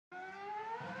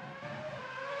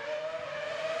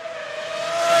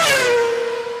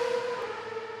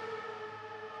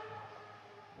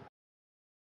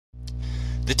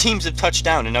teams have touched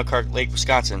down in Elkhart Lake,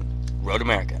 Wisconsin, Road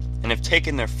America, and have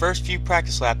taken their first few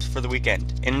practice laps for the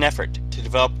weekend in an effort to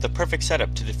develop the perfect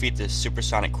setup to defeat this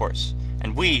supersonic course.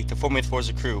 And we, the Formula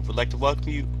Forza crew, would like to welcome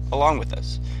you along with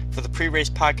us for the pre-race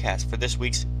podcast for this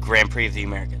week's Grand Prix of the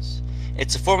Americas.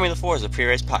 It's the Formula Forza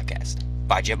Pre-Race Podcast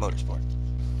by JET Motorsport.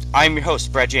 I'm your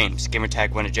host, Brad James,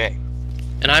 gamertag WennaJ.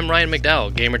 And I'm Ryan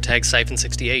McDowell, gamertag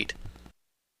Siphon68.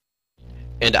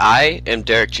 And I am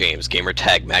Derek James,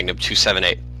 gamertag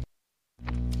Magnum278.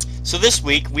 So this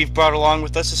week, we've brought along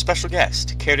with us a special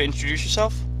guest. Care to introduce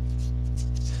yourself?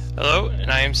 Hello,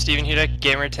 and I am Stephen Hudec,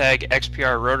 gamertag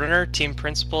XPR Roadrunner, team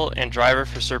principal and driver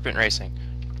for Serpent Racing.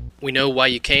 We know why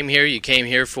you came here. You came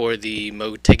here for the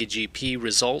Motegi GP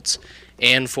results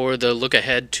and for the look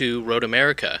ahead to Road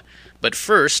America. But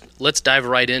first, let's dive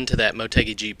right into that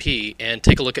Motegi GP and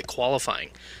take a look at qualifying.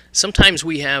 Sometimes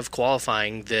we have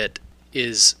qualifying that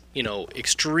is,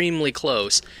 extremely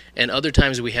close, and other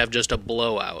times we have just a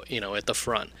blowout, at the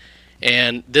front.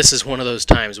 And this is one of those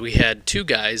times. We had two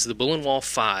guys, the Bull and Wall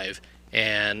 5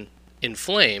 and In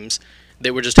Flames,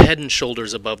 that were just head and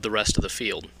shoulders above the rest of the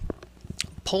field.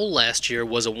 Pole last year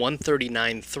was a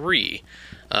 139.3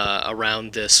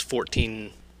 around this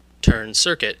 14-turn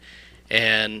circuit,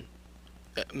 and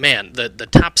man, the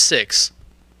top six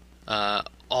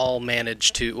all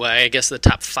managed to, well, I guess the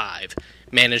top five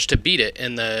managed to beat it,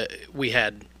 and we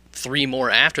had three more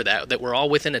after that were all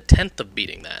within a tenth of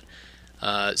beating that.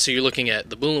 So you're looking at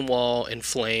the Bull and Wall, In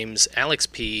Flames, Alex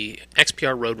P,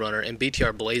 XPR Roadrunner, and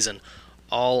BTR Blazin,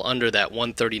 all under that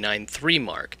 139.3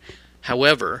 mark.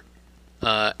 However,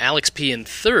 Alex P in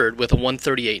third with a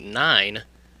 138.9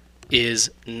 is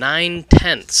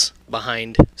 9/10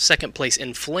 behind second place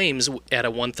In Flames at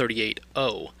a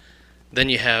 138.0. Then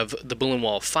you have the Bull and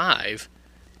Wall 5,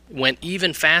 went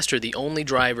even faster, the only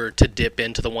driver to dip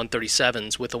into the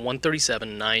 137s with a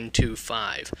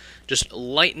 137.925. Just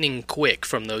lightning quick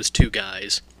from those two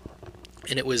guys.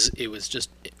 And it was just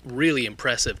really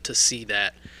impressive to see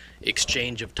that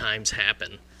exchange of times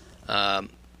happen.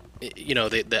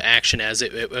 The action as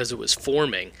it was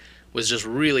forming was just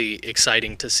really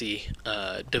exciting to see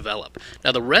develop.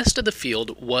 Now, the rest of the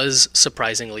field was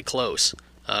surprisingly close.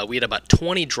 We had about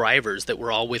 20 drivers that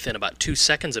were all within about 2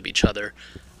 seconds of each other,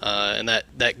 and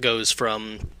that goes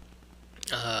from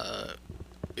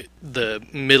the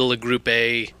middle of Group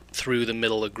A through the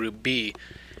middle of Group B.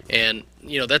 And,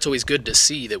 that's always good to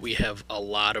see that we have a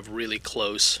lot of really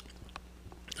close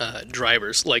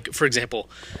drivers. Like, for example,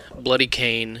 Bloody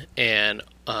Kane and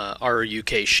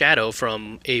RUK Shadow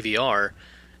from AVR,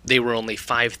 they were only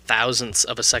 0.005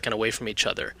 of a second away from each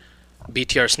other.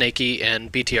 BTR Snakey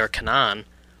and BTR Kanan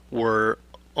were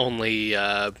only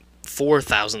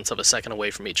 0.004 of a second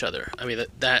away from each other. I mean,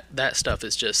 that stuff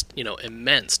is just,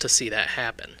 immense to see that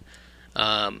happen.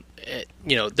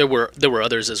 There were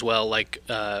others as well, like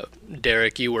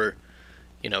Derek, you were,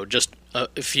 just a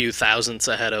few thousandths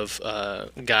ahead of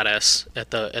Goddess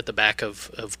at the back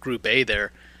of Group A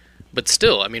there. But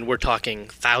still, I mean, we're talking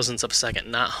thousandths of a second,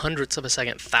 not hundredths of a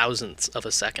second, thousandths of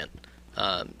a second.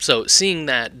 So seeing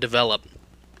that develop,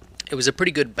 it was a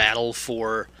pretty good battle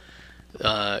for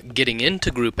getting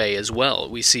into Group A as well.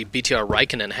 We see BTR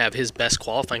Raikkonen have his best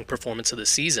qualifying performance of the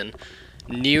season,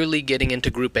 nearly getting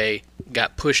into Group A,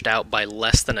 got pushed out by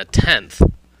less than a tenth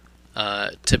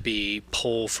to be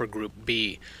pole for Group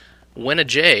B.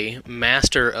 WennaJ,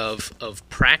 master of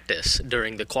practice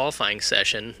during the qualifying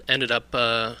session, ended up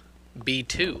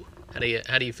B2.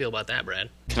 How do you feel about that, Brad?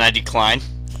 Can I decline?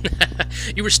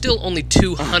 You were still only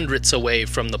 0.02 away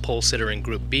from the pole sitter in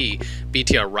Group B,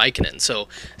 BTR Raikkonen. So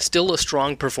still a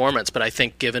strong performance, but I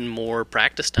think given more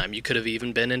practice time, you could have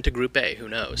even been into Group A. Who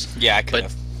knows? Yeah, I could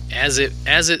have. As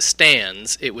it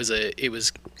stands, it was a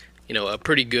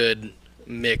pretty good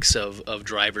mix of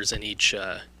drivers in each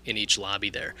lobby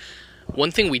there.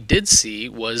 One thing we did see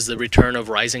was the return of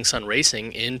Rising Sun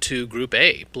Racing into Group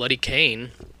A. Bloody Kane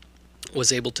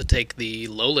was able to take the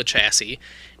Lola chassis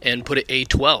and put it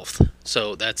A12th.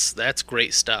 So that's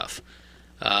great stuff.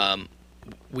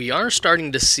 We are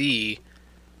starting to see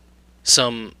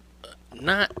some,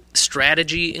 not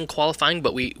strategy in qualifying,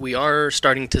 but we are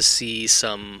starting to see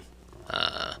some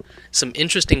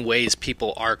interesting ways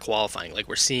people are qualifying. Like,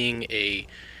 we're seeing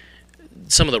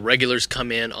some of the regulars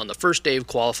come in on the first day of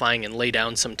qualifying and lay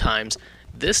down some times.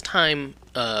 This time,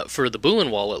 for the Bull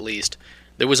and Wall at least,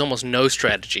 there was almost no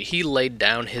strategy. He laid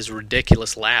down his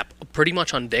ridiculous lap pretty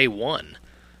much on day one,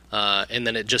 and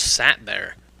then it just sat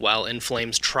there while In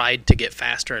Flames tried to get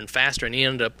faster and faster, and he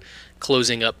ended up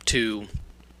closing up to,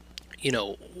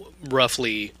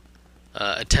 roughly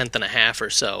a tenth and a half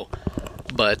or so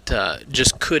but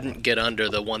just couldn't get under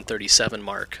the 137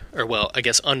 mark, or well, I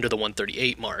guess under the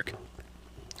 138 mark.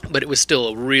 But it was still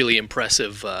a really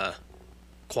impressive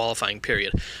qualifying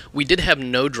period. We did have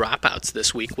no dropouts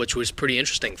this week, which was pretty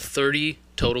interesting. 30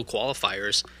 total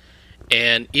qualifiers,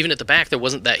 and even at the back, there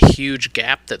wasn't that huge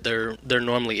gap that there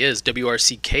normally is.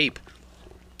 WRC Cape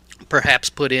perhaps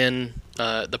put in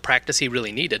the practice he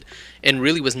really needed, and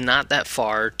really was not that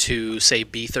far to, say,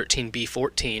 B13,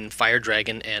 B14, Fire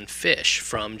Dragon, and Fish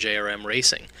from JRM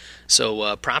Racing.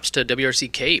 So props to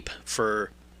WRC Cape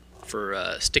for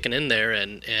sticking in there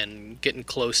and getting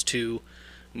close to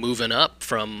moving up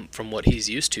from what he's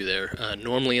used to there.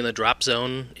 Normally in the drop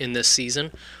zone in this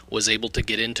season, was able to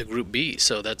get into Group B,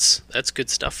 so that's good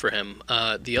stuff for him.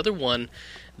 The other one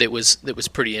that was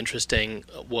pretty interesting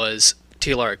was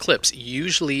TLR Eclipse,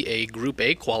 usually a Group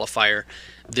A qualifier.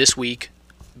 This week,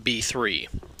 B3.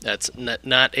 That's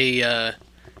not a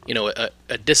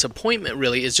disappointment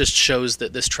really. It just shows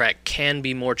that this track can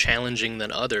be more challenging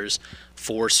than others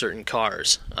for certain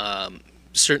cars.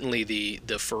 Certainly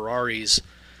the Ferraris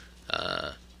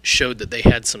showed that they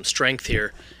had some strength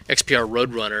here. XPR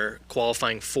Roadrunner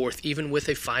qualifying 4th, even with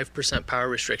a 5% power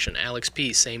restriction. Alex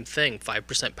P, same thing,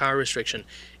 5% power restriction,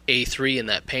 A3 in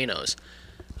that Panos.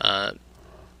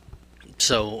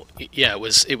 So yeah, it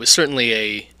was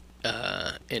certainly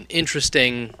an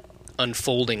interesting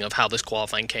unfolding of how this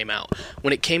qualifying came out.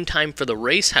 When it came time for the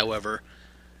race, however,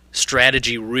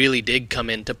 strategy really did come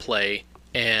into play,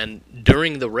 and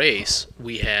during the race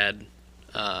we had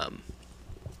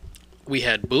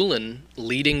Bullen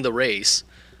leading the race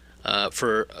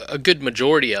for a good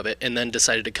majority of it, and then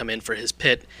decided to come in for his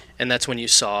pit, and that's when you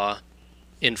saw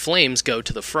In Flames go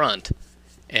to the front,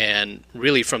 and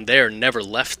really from there never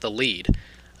left the lead.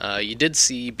 You did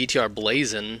see BTR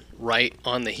Blazin right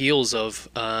on the heels of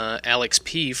Alex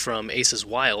P from Aces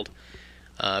Wild.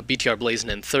 BTR Blazin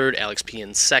in 3rd, Alex P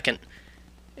in 2nd,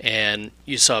 and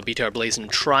you saw BTR Blazin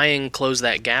try and close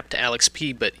that gap to Alex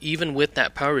P, but even with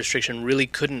that power restriction really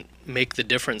couldn't make the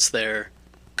difference there,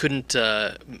 couldn't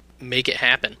make it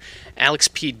happen. Alex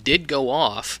P did go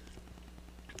off,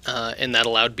 and that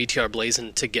allowed BTR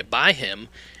Blazin to get by him,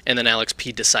 and then Alex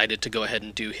P decided to go ahead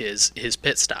and do his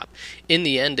pit stop. In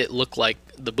the end, it looked like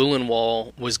the Bullen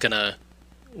wall was gonna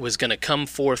come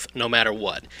forth no matter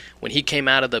what. When he came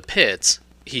out of the pits,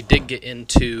 he did get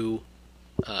into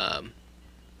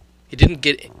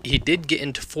he did get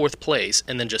into 4th place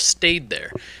and then just stayed there.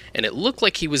 And it looked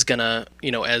like he was gonna,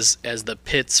 as the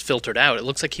pits filtered out, it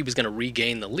looks like he was gonna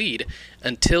regain the lead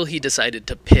until he decided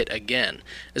to pit again.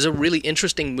 It's a really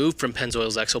interesting move from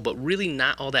Pennzoil's Exel, but really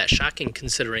not all that shocking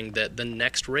considering that the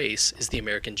next race is the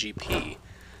American GP.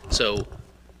 So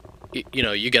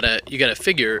you gotta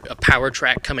figure a power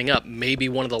track coming up, maybe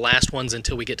one of the last ones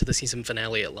until we get to the season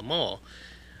finale at Le Mans.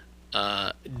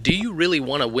 Do you really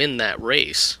want to win that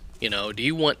race? Do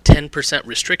you want 10%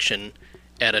 restriction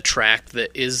at a track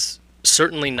that is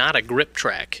certainly not a grip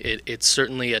track? It's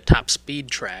certainly a top speed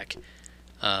track.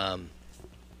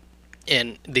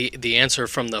 And the answer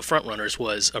from the front runners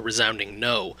was a resounding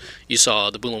no. You saw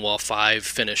the Bullen Wall 5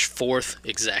 finish 4th,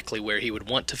 exactly where he would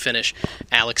want to finish.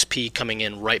 Alex P coming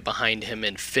in right behind him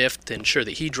in 5th to ensure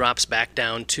that he drops back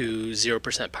down to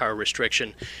 0% power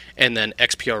restriction. And then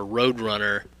XPR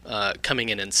Roadrunner coming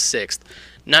in 6th.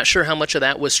 Not sure how much of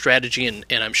that was strategy, and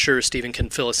I'm sure Stephen can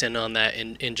fill us in on that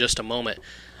in just a moment.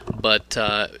 But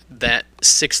that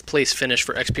 6th place finish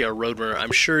for XPR Roadrunner,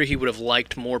 I'm sure he would have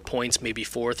liked more points, maybe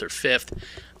 4th or 5th,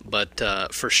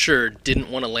 but for sure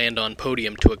didn't want to land on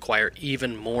podium to acquire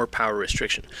even more power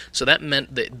restriction. So that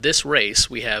meant that this race,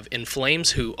 we have In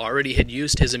Flames, who already had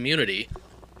used his immunity,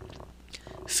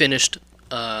 finished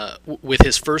with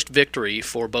his first victory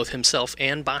for both himself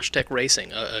and Bosch Tech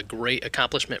Racing, a great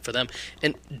accomplishment for them.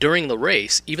 And during the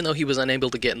race, even though he was unable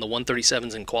to get in the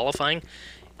 137s in qualifying,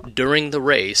 during the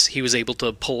race he was able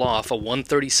to pull off a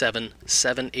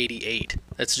 137.788.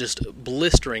 That's just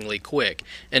blisteringly quick,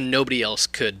 and nobody else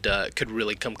could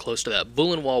really come close to that.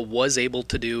 Bullenwall was able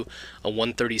to do a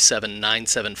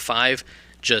 137.975,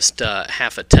 just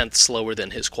half a tenth slower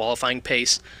than his qualifying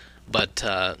pace, but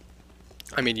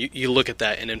you look at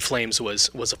that, and In Flames was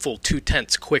a full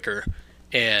 0.2 quicker,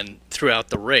 and throughout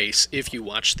the race, if you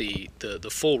watch the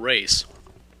full race,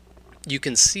 you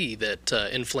can see that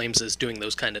In Flames is doing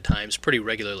those kind of times pretty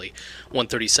regularly.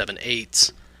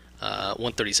 137.8s,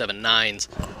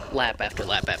 137.9s, lap after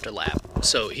lap after lap.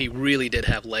 So he really did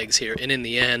have legs here, and in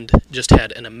the end, just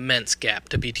had an immense gap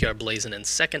to BTR Blazin in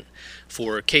 2nd.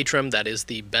 For Caterham, that is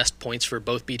the best points for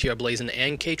both BTR Blazin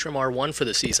and Caterham R1 for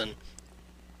the season,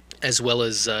 as well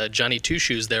as Johnny Two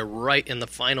Shoes there right in the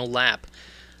final lap.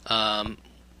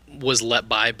 was let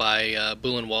by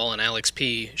Boulenwall and Alex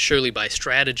P. surely by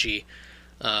strategy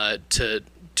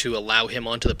to allow him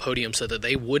onto the podium so that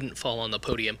they wouldn't fall on the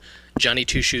podium. Johnny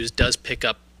Two Shoes does pick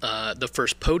up the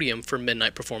first podium for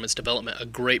Midnight Performance Development, a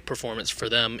great performance for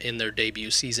them in their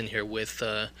debut season here with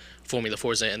Formula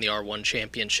Forza and the R1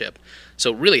 Championship.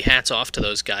 So really hats off to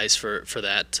those guys for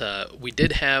that. We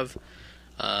did have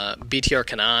BTR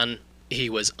Kanan. He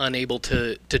was unable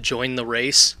to join the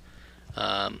race.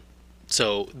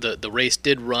 So the race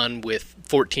did run with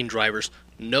 14 drivers,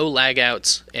 no lag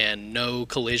outs and no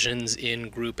collisions in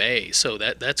Group A. So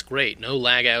that's great. No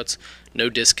lag outs, no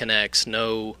disconnects,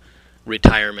 no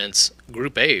retirements.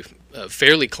 Group A,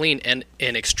 fairly clean and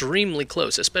extremely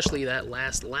close, especially that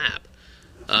last lap.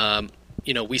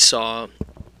 We saw,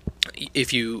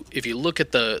 if you look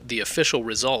at the official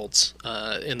results,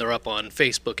 and they're up on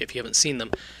Facebook if you haven't seen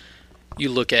them, you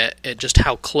look at just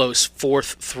how close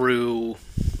 4th through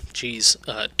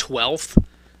 12th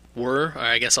were, or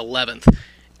I guess 11th,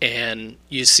 and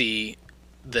you see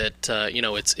that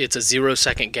it's a 0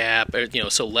 second gap,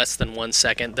 so less than 1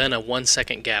 second, then a 1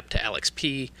 second gap to Alex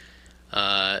P,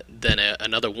 then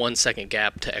another 1 second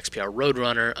gap to XPR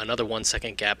Roadrunner, another 1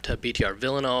 second gap to BTR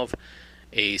Villeneuve,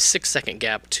 a 6 second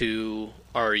gap to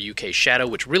RUK Shadow,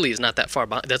 which really is not that far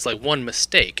behind. That's like one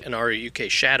mistake, and RUK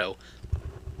Shadow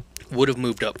would have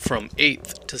moved up from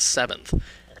 8th to 7th.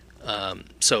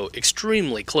 So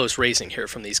extremely close racing here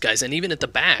from these guys. And even at the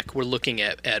back, we're looking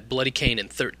at Bloody Kane in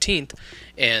 13th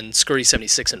and Scurry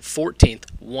 76 in 14th,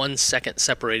 1 second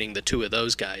separating the two of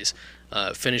those guys,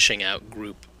 finishing out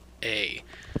Group A.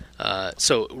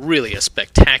 So really a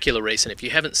spectacular race, and if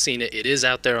you haven't seen it, it is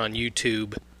out there on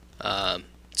YouTube.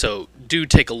 So do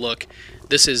take a look.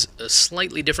 This is a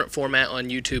slightly different format on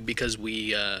YouTube because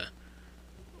we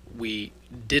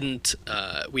didn't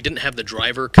have the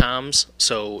driver comms,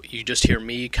 so you just hear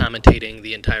me commentating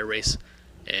the entire race.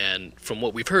 And from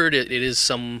what we've heard, it is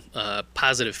some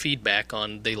positive feedback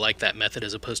on they like that method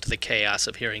as opposed to the chaos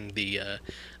of hearing the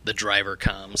driver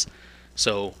comms.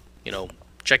 So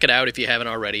check it out if you haven't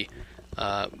already.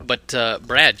 But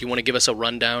Brad, you want to give us a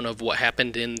rundown of what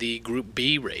happened in the Group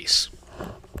B race?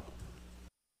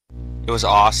 It was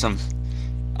awesome.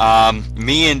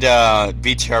 Me and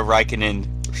BTR Raikkonen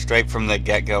straight from the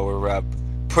get-go were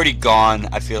pretty gone,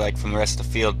 I feel like, from the rest of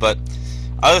the field. But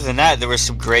other than that, there were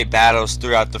some great battles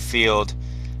throughout the field.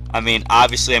 I mean,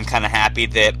 obviously, I'm kind of happy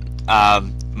that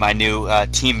my new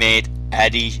teammate,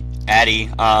 Addy,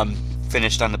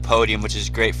 finished on the podium, which is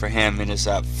great for him in his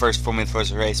first Formula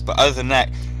Forza race. But other than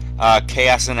that,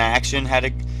 Chaos in Action had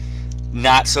a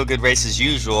not-so-good race as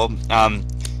usual.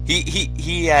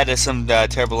 He had some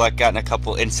terrible luck, gotten a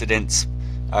couple incidents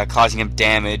causing him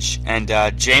damage, and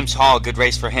James Hall, good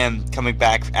race for him, coming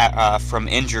back from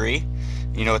injury,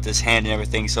 with his hand and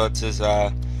everything, so it's his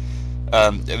a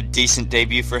decent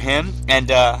debut for him.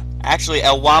 And actually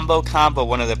El Wombo Combo,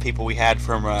 one of the people we had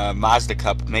from Mazda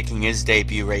Cup, making his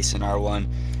debut race in R1,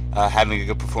 having a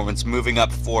good performance, moving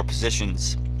up 4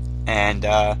 positions. And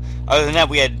other than that,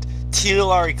 we had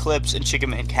TLR Eclipse and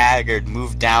Chicken Man Haggard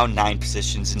moved down 9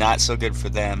 positions, not so good for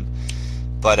them.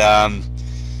 But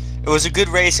it was a good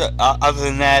race. Other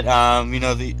than that,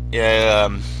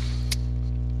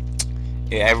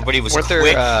 everybody was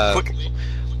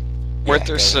quick.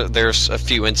 There's a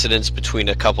few incidents between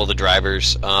a couple of the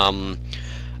drivers.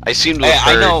 I seem to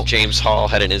have heard James Hall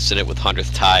had an incident with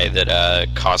 100th Tie that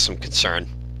caused some concern.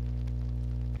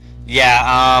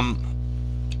 Yeah,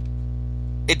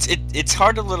 it's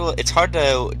hard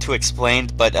to explain,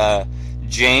 but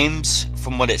James,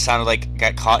 from what it sounded like,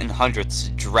 got caught in 100th's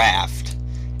draft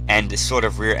and sort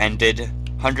of rear-ended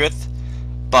 100th,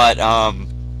 but and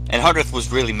 100th was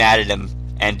really mad at him,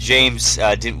 and James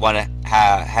didn't want to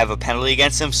have a penalty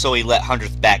against him, so he let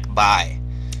 100th back by,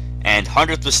 and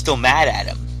 100th was still mad at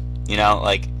him.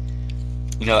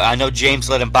 I know James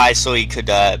let him by so he could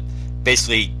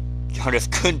basically 100th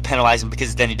couldn't penalize him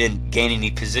because then he didn't gain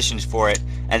any positions for it,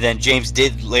 and then James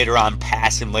did later on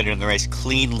pass him later in the race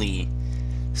cleanly,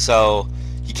 so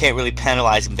you can't really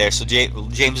penalize him there. So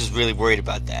James is really worried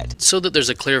about that. So that there's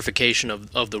a clarification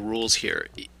of the rules here.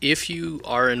 If you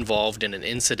are involved in an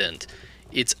incident,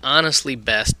 it's honestly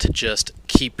best to just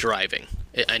keep driving.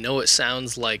 I know it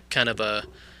sounds like kind of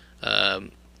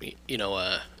an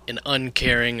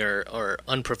uncaring or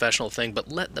unprofessional thing,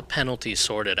 but let the penalty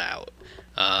sort it out.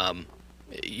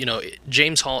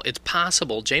 James Hall, it's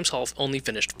possible James Hall only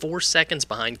finished 4 seconds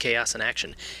behind Chaos in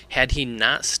Action. Had he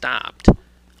not stopped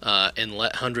and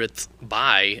let 100th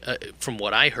by, from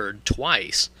what I heard,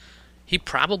 twice, he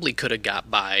probably could have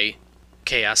got by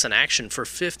Chaos in Action for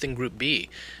 5th in Group B.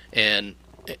 And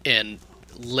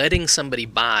letting somebody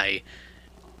by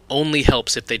only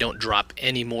helps if they don't drop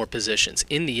any more positions.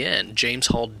 In the end, James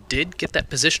Hall did get that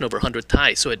position over 100th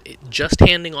tie, so just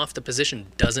handing off the position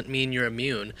doesn't mean you're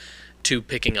immune to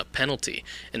picking up penalty.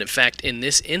 And in fact, in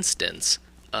this instance,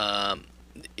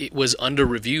 it was under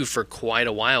review for quite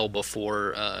a while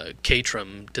before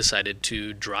Caterham decided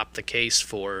to drop the case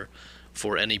for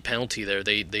any penalty there.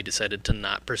 They decided to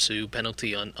not pursue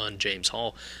penalty on James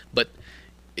Hall. But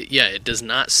yeah, it does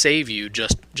not save you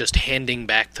just handing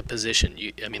back the position.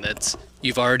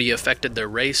 You've already affected their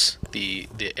race. The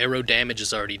aero damage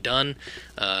is already done.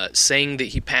 Saying that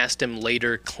he passed him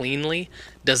later cleanly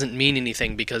doesn't mean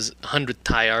anything because 100th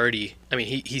tie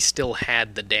he still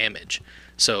had the damage.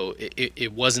 So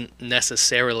it wasn't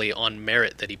necessarily on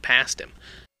merit that he passed him.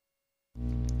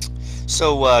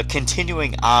 So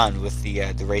continuing on with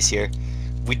the race here,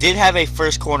 we did have a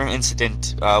first corner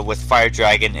incident with Fire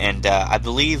Dragon, and I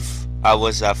believe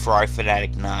was Ferrari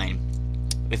Fanatic 9,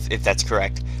 if that's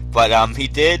correct. But he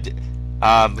did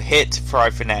hit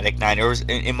Ferrari Fanatic 9, or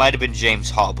it might have been James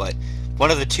Hall, but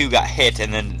one of the two got hit,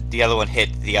 and then the other one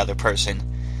hit the other person.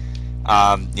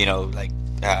 Domino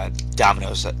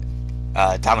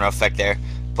effect there.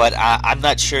 But I'm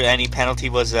not sure any penalty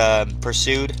was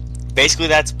pursued. Basically,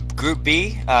 that's Group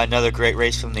B, another great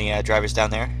race from the drivers down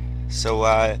there. So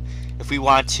if we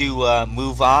want to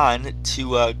move on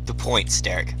to the points,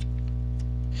 Derek.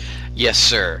 Yes,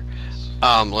 sir.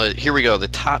 Here we go. The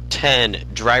top 10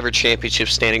 driver championship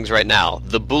standings right now.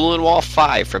 The Boulenwall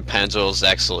 5 from Pennzoil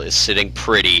Zexel is sitting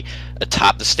pretty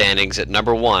atop the standings at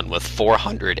number 1 with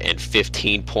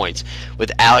 415 points, with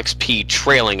Alex P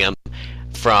trailing him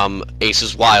from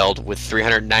Aces Wild with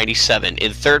 397.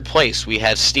 In third place, we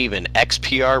have Stephen,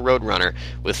 XPR Roadrunner,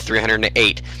 with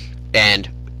 308. And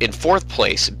in fourth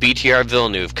place, BTR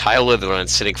Villeneuve, Kyle Litherland,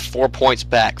 sitting 4 points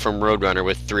back from Roadrunner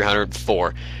with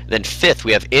 304. Then fifth,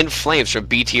 we have In Flames from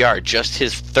BTR, just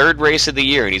his third race of the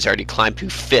year, and he's already climbed to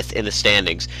fifth in the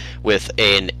standings with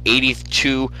an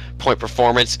 82-point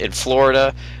performance in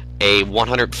Florida, a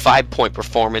 105-point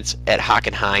performance at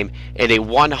Hockenheim, and a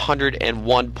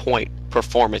 101-point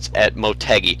performance at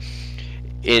Motegi.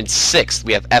 In sixth,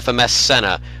 we have FMS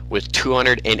Senna with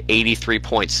 283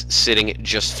 points, sitting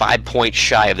just 5 points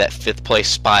shy of that fifth place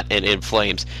spot in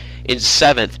Flames. In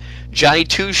seventh, Johnny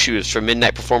Two Shoes from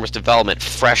Midnight Performance Development,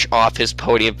 fresh off his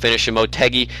podium finish in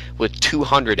Motegi with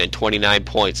 229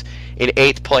 points. In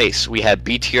eighth place, we have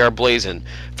BTR Blazin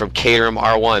from Caterham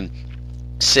R1,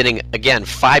 sitting again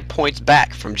 5 points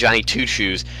back from Johnny Two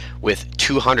Shoes with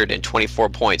 224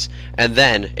 points. And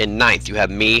then in ninth, you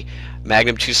have me,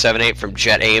 Magnum 278 from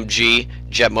JET AMG,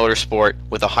 JET Motorsport,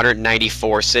 with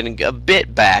 194, sitting a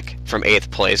bit back from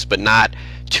 8th place, but not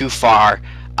too far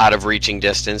out of reaching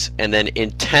distance. And then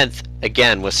in 10th,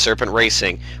 again with Serpent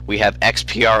Racing, we have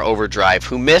XPR Overdrive,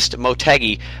 who missed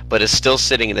Motegi, but is still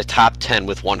sitting in the top 10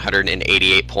 with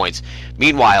 188 points.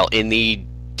 Meanwhile, in the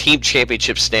team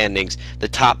championship standings, the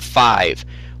top 5,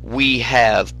 we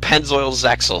have Pennzoil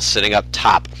Zexel sitting up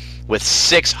top with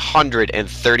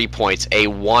 630 points, a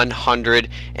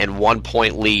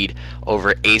 101-point lead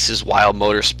over Aces Wild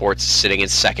Motorsports, sitting in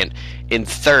second. In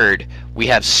third, we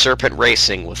have Serpent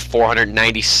Racing with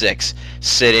 496,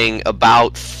 sitting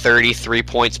about 33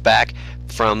 points back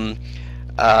from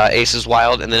Aces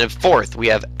Wild. And then in fourth, we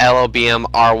have LLBM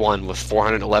R1 with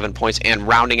 411 points. And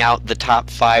rounding out the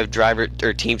top 5 driver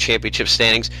or team championship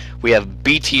standings, we have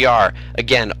BTR.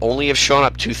 Again, only have shown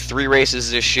up to 3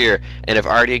 races this year and have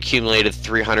already accumulated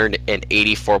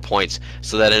 384 points.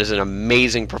 So that is an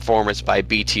amazing performance by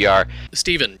BTR.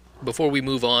 Stephen, before we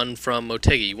move on from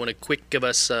Motegi, you want to quick give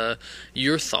us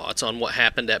your thoughts on what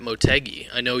happened at Motegi?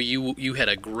 I know you had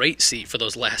a great seat for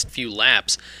those last few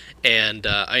laps, and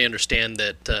I understand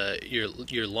that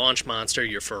your launch monster,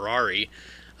 your Ferrari,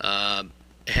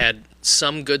 had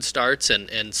some good starts,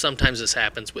 and sometimes this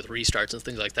happens with restarts and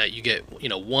things like that. You get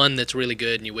one that's really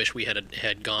good, and you wish we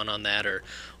had gone on that or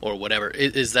whatever.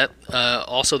 Is that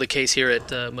also the case here at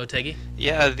Motegi?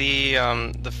 Yeah,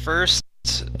 the first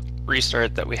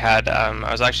restart that we had,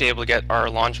 I was actually able to get our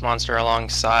launch monster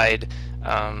alongside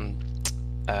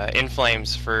In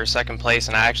Flames for second place,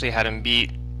 and I actually had him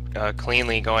beat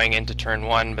cleanly going into turn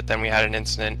 1, but then we had an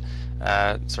incident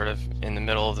sort of in the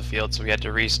middle of the field, so we had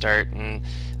to restart. And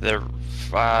the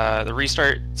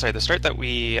start that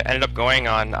we ended up going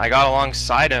on, I got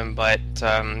alongside him, but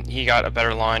he got a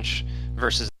better launch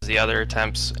versus the other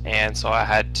attempts, and so I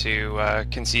had to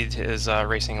concede his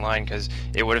racing line, because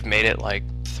it would have made it like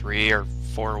 3 or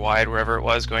 4 wide, wherever it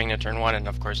was, going to turn 1, and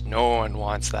of course no one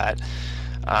wants that.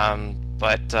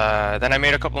 But then I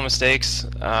made a couple of mistakes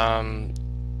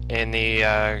in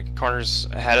the corners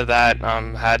ahead of that.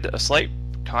 Had a slight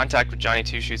contact with Johnny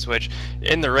Two Shoes, which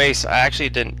in the race I actually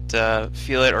didn't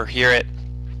feel it or hear it.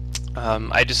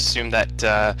 I just assumed that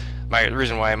the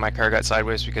reason why my car got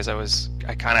sideways because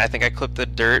I think I clipped the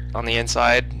dirt on the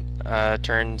inside,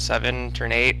 turn 7,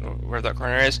 turn 8, where that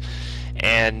corner is,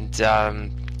 and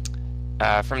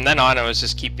from then on I was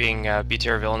just keeping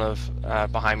BTR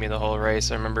Villeneuve behind me the whole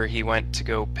race. I remember he went to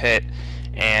go pit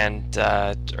and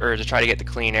or to try to get the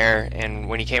clean air, and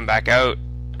when he came back out,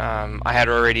 I had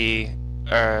already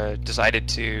decided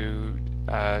to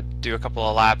do a couple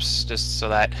of laps just so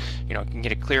that I can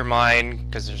get a clear mind,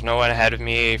 because there's no one ahead of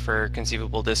me for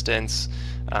conceivable distance,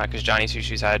 because Johnny Two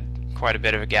Shoes had quite a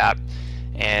bit of a gap.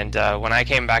 And when I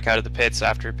came back out of the pits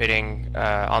after pitting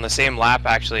on the same lap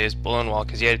actually as Bullenwall,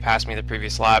 because he had passed me the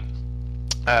previous lap,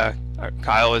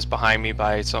 Kyle was behind me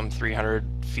by some 300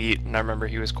 feet, and I remember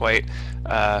he was quite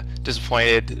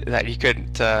disappointed that he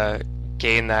couldn't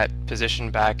gain that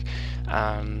position back.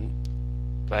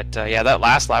 But yeah, that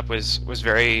last lap was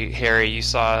very hairy. You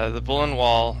saw the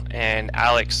Bullenwall and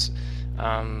Alex,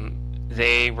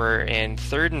 they were in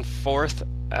 3rd and 4th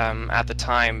at the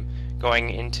time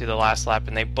going into the last lap,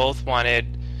 and they both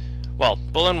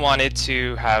Bullen wanted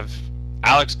to have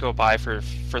Alex go by for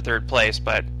 3rd place,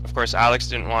 but of course Alex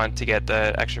didn't want to get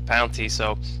the extra penalty,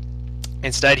 so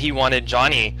instead he wanted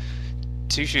Johnny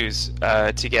Two Shoes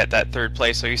to get that 3rd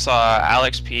place. So you saw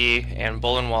Alex P and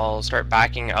Bullenwall start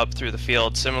backing up through the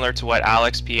field, similar to what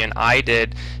Alex P and I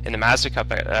did in the Mazda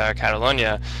Cup at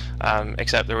Catalonia,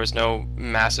 except there was no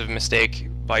massive mistake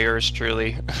by yours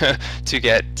truly to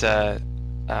get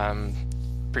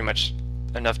pretty much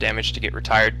enough damage to get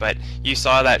retired. But you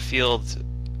saw that field,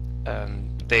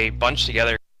 they bunched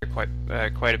together quite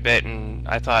a bit, and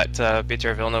I thought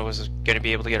BTR Villeneuve was going to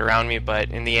be able to get around me,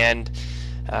 but in the end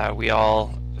we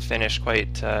all finished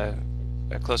quite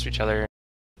close to each other.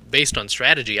 Based on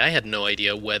strategy, I had no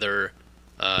idea whether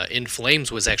In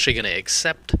Flames was actually going to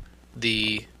accept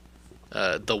the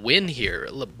win here.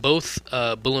 Both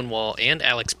Bullenwall and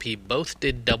Alex P both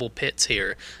did double pits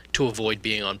here to avoid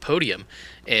being on podium,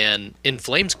 and In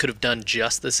Flames could have done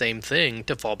just the same thing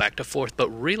to fall back to 4th, but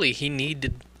really he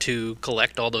needed to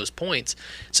collect all those points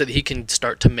so that he can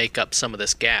start to make up some of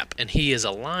this gap, and he is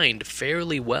aligned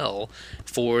fairly well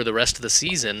for the rest of the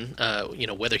season,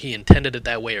 whether he intended it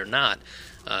that way or not.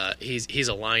 He's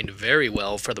aligned very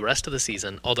well for the rest of the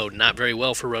season, although not very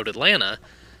well for Road Atlanta.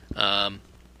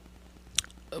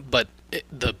 But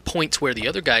the points where the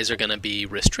other guys are going to be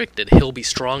restricted, he'll be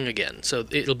strong again. So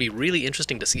it'll be really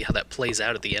interesting to see how that plays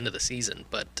out at the end of the season.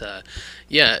 But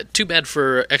yeah, too bad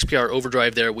for XPR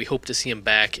Overdrive there. We hope to see him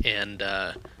back, and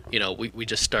we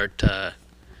just start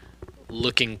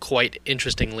looking quite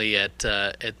interestingly at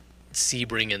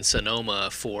Sebring and Sonoma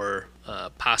for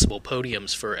possible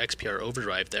podiums for XPR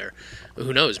Overdrive there.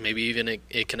 Who knows? Maybe even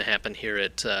it can happen here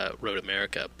at Road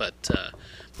America. But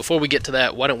before we get to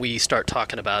that, why don't we start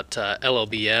talking about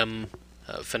LLBM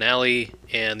finale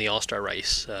and the All Star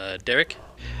race? Derek?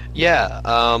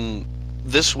 Yeah,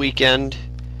 this weekend,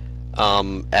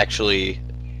 actually,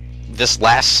 this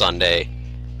last Sunday,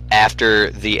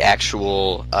 after the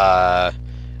actual,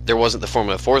 there wasn't the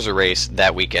Formula Forza race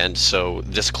that weekend, so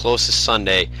this closest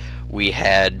Sunday, we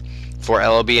had, for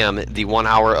LLBM, the 1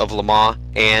 hour of Le Mans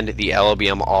and the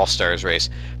LLBM All Stars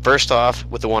race. First off,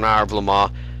 with the 1 hour of Le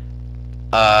Mans,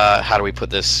 how do we put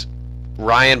this?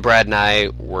 Ryan, Brad, and I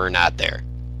were not there.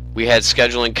 We had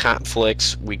scheduling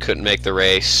conflicts. We couldn't make the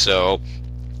race, so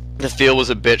the field was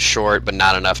a bit short, but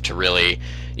not enough to really,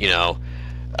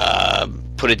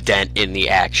 put a dent in the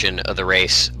action of the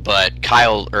race. But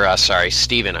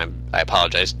Stephen, I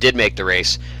apologize, did make the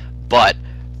race. But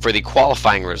for the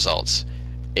qualifying results,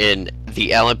 in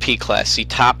the LMP class, the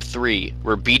top 3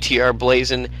 were BTR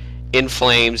Blazin, In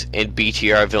Flames, and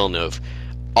BTR Villeneuve,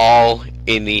 all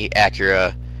in the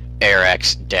Acura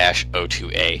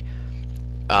ARX-02A.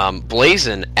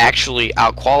 Blazin actually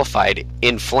outqualified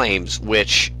In Flames,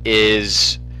 which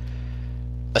is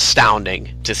astounding,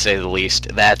 to say the least.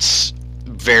 That's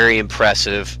very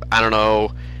impressive. I don't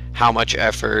know how much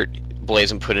effort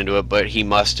Blazin put into it, but he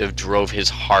must have drove his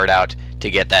heart out to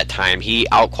get that time. He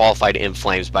outqualified In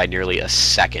Flames by nearly a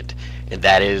second, and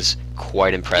that is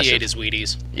quite impressive. He ate his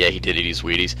Wheaties. Yeah, he did eat his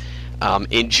Wheaties.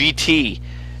 In GT,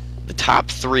 the top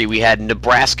 3, we had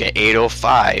Nebraska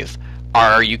 805,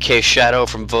 our UK Shadow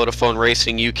from Vodafone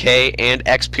Racing UK, and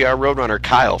XPR Roadrunner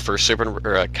Kyle for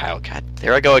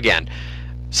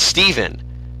Stephen,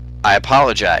 I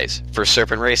apologize, for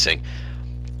Serpent Racing.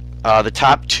 The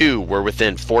top 2 were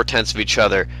within 0.4 of each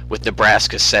other, with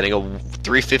Nebraska setting a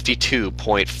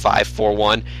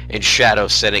 352.541 and Shadow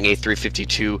setting a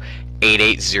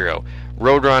 352.880.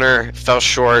 Roadrunner fell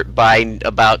short by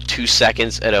about 2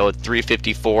 seconds at a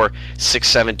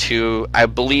 3:54.672. I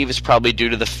believe it's probably due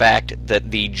to the fact that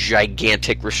the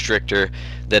gigantic restrictor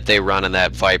that they run on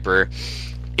that Viper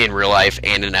in real life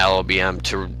and in LLBM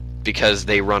because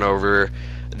they run over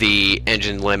the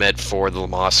engine limit for the Le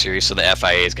Mans series, so the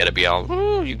FIA's got to be all,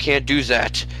 oh, you can't do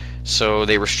that. So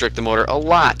they restrict the motor a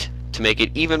lot to make it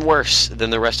even worse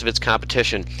than the rest of its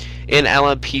competition. In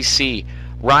LMPC,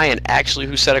 Ryan, actually,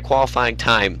 who set a qualifying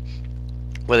time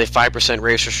with a 5%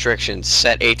 race restriction,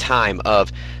 set a time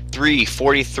of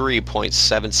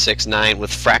 3:43.769,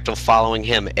 with Fractal following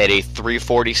him at a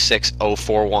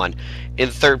 3:46.041. In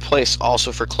third place,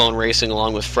 also for Clone Racing,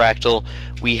 along with Fractal,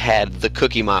 we had the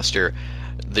Cookie Monster,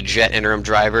 the JET interim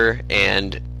driver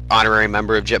and honorary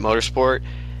member of JET Motorsport,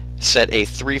 set a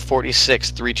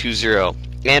 3:46.320.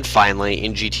 And finally,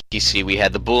 in GTC, we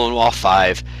had the Bull and Wall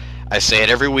 5. I say it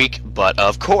every week, but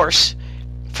of course,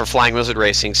 for Flying Wizard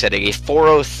Racing, setting a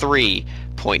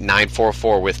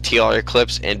 4:03.944 with TLR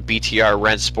Eclipse and BTR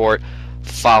Rent Sport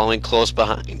following close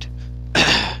behind.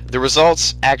 The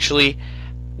results, actually,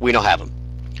 we don't have them.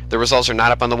 The results are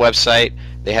not up on the website.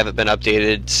 They haven't been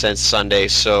updated since Sunday,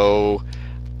 so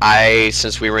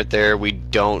since we weren't there, we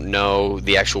don't know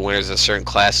the actual winners of certain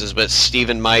classes, but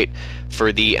Stephen might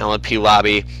for the LMP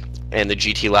lobby and the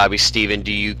GT lobby. Stephen,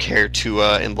 do you care to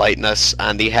enlighten us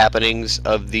on the happenings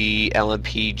of the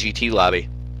LMP GT lobby?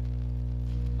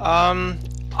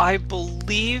 I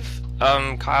believe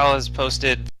Kyle has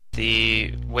posted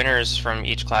the winners from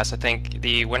each class. I think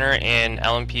the winner in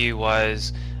LMP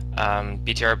was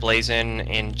BTR Blazin.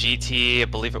 In GT, I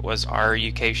believe it was our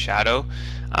UK Shadow.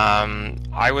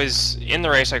 I was in the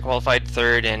race. I qualified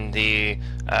third in the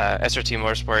SRT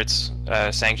Motorsports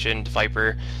sanctioned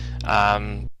Viper.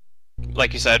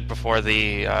 Like you said before,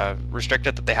 the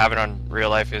restricted that they have it on real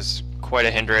life is quite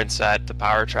a hindrance at the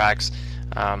power tracks.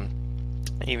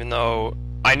 Even though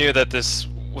I knew that this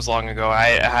was long ago,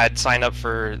 I had signed up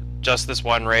for just this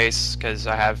one race because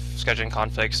I have scheduling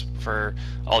conflicts for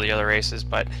all the other races,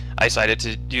 but I decided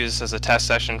to do this as a test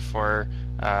session for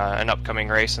an upcoming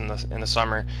race in the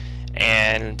summer,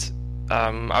 and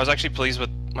I was actually pleased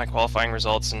with my qualifying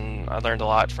results, and I learned a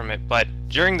lot from it. But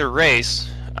during the race,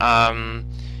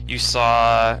 you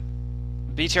saw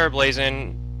BTR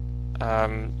Blazin.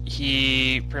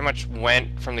 He pretty much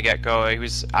went from the get-go. He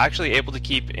was actually able to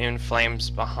keep In Flames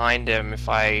behind him, if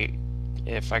I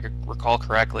could recall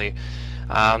correctly.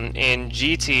 In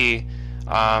GT,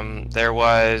 there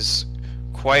was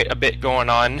quite a bit going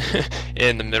on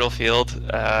in the middle field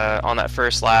on that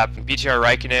first lap. BTR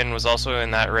Raikkonen was also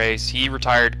in that race. He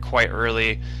retired quite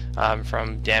early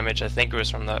from damage. I think it was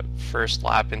from the first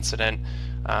lap incident.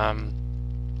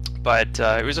 But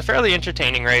it was a fairly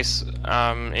entertaining race.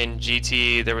 In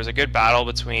GT, there was a good battle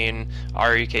between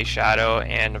RUK Shadow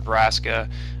and Nebraska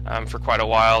for quite a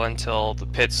while until the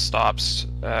pit stops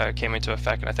came into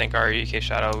effect, and I think RUK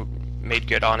Shadow made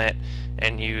good on it,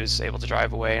 and he was able to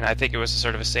drive away. And I think it was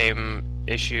sort of the same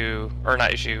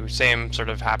same sort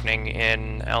of happening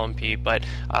in LMP, but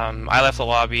I left the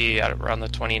lobby at around the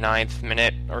 29th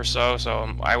minute or so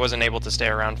I wasn't able to stay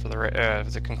around for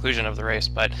the conclusion of the race,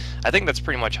 but I think that's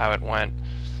pretty much how it went.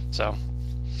 So,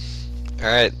 all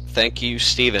right, thank you,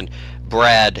 Stephen.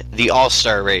 Brad, the All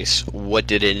Star race, what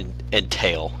did it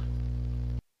entail?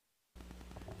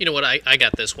 You know what, I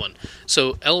got this one.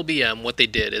 So LBM, what they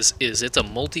did is it's a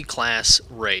multi-class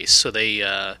race. So they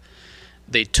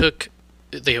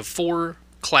have 4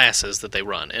 classes that they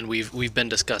run, and we've been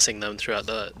discussing them throughout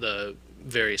the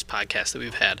various podcasts that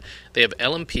we've had. They have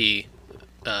LMP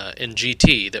and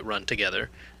GT that run together,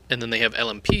 and then they have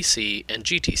LMPC and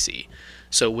GTC.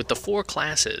 So with the 4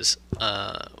 classes,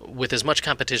 with as much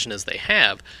competition as they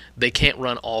have, they can't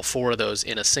run all 4 of those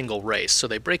in a single race. So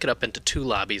they break it up into 2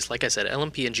 lobbies. Like I said,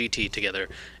 LMP and GT together,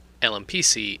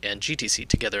 LMPC and GTC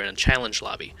together in a challenge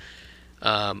lobby.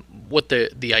 What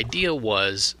the idea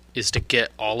is to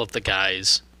get all of the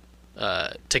guys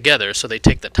together. So they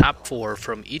take the top 4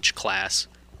 from each class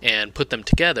and put them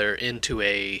together into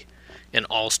an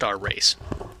all-star race.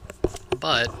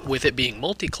 But with it being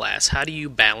multi-class, how do you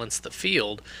balance the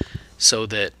field so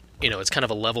that it's kind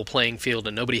of a level playing field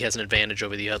and nobody has an advantage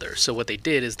over the other? So what they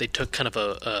did is they took kind of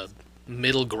a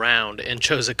middle ground and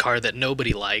chose a car that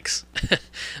nobody likes,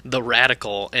 the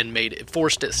Radical, and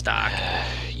forced it stock.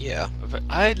 Yeah,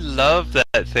 I love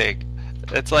that thing.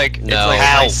 It's like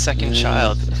my second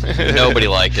child. Nobody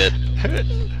liked it.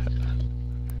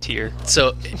 Tier.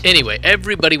 So anyway,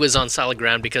 everybody was on solid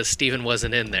ground because Steven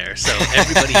wasn't in there. So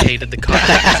everybody hated the car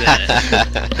that was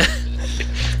in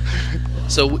it.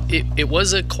 So it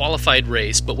was a qualified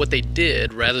race, but what they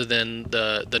did, rather than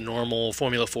the normal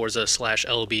Formula Forza /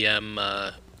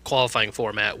 LLBM qualifying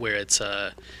format where it's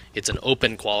an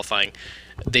open qualifying,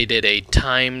 they did a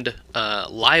timed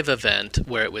live event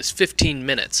where it was 15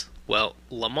 minutes. Well,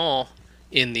 Le Mans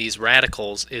in these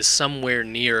radicals is somewhere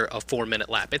near a 4-minute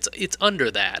lap. It's under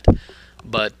that,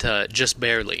 but just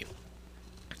barely.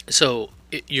 So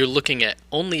you're looking at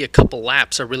only a couple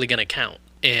laps are really going to count.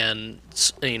 And,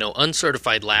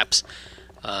 uncertified laps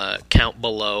count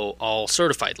below all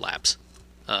certified laps.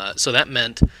 So that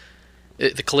meant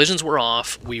the collisions were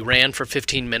off, we ran for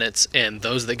 15 minutes, and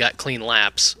those that got clean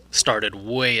laps started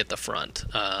way at the front.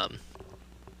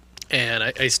 And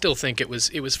I still think it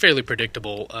was fairly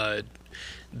predictable.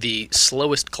 The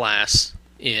slowest class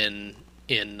in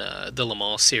the Le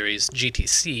Mans Series,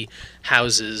 GTC,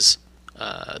 houses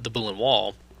the Bull and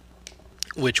Wall,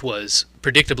 which was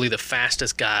predictably the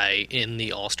fastest guy in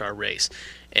the All Star race,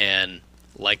 and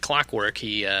like clockwork,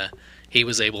 he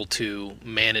was able to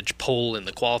manage pole in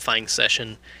the qualifying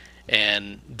session,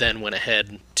 and then went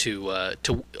ahead to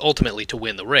ultimately to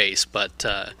win the race. But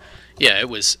it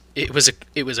was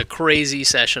a crazy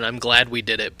session. I'm glad we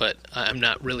did it, but I'm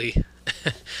not really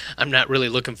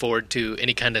looking forward to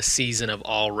any kind of season of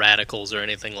all radicals or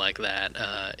anything like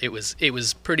that. It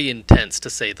was pretty intense, to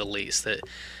say the least. That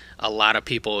a lot of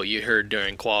people you heard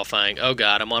during qualifying, "Oh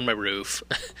God, I'm on my roof."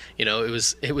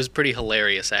 It was pretty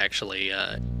hilarious, actually.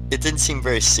 It didn't seem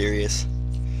very serious.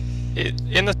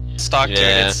 In the stock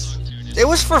tune, it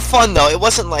was for fun though. It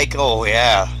wasn't like, oh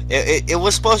yeah, it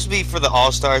was supposed to be for the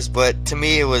All Stars, but to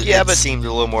me it seemed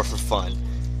a little more for fun.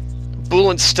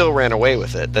 Bullen still ran away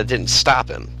with it. That didn't stop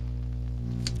him.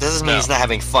 Doesn't mean he's not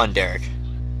having fun, Derek.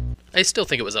 I still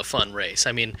think it was a fun race.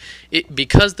 I mean,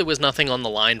 because there was nothing on the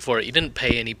line for it, you didn't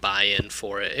pay any buy-in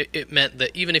for it. It meant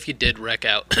that even if you did wreck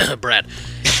out Brad,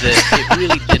 that it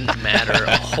really didn't matter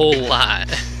a whole lot.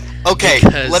 Okay,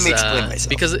 let me explain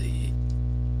myself.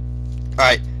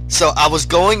 Alright, so I was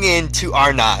going into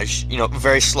Arnage,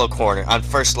 very slow corner, on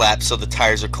first lap, so the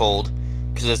tires are cold,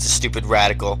 because it's a stupid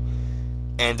radical.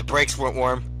 And the brakes weren't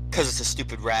warm, because it's a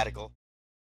stupid radical.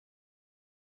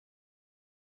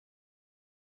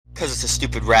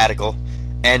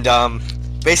 And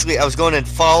basically I was going and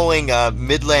following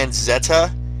Midland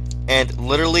Zeta, and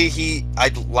literally I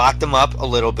locked him up a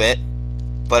little bit,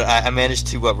 but I managed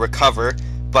to recover,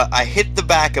 but I hit the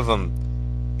back of him,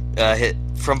 hit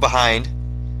from behind.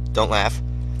 Don't laugh.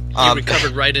 You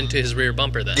recovered right into his rear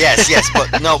bumper then. Yes,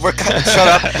 but no, shut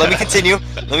up. Let me continue.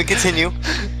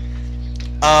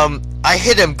 I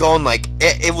hit him going like,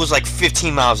 it was like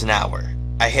 15 miles an hour.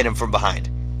 I hit him from behind.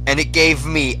 And it gave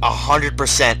me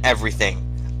 100% everything.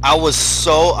 I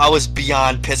was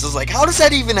beyond pissed. I was like, how does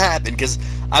that even happen? Because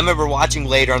I remember watching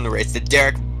later on the race that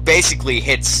Derek basically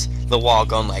hits the wall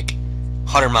going like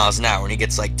 100 miles an hour, and he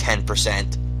gets like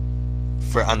 10%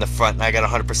 on the front, and I got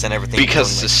 100% everything.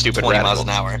 Because it's a stupid 20 radical. miles an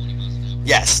hour.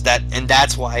 Yes,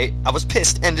 that's why I was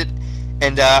pissed. And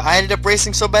I ended up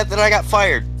racing so bad that I got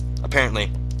fired,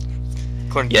 apparently.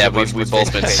 We've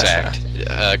both been sacked.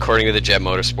 According to the JET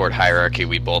Motorsport hierarchy,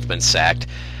 we've both been sacked.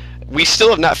 We still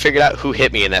have not figured out who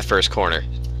hit me in that first corner.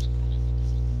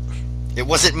 It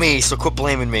wasn't me, so quit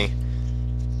blaming me.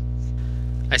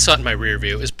 I saw it in my rear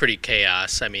view. It was pretty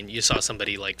chaos. I mean, you saw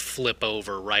somebody like flip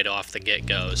over right off the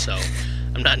get-go, so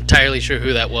I'm not entirely sure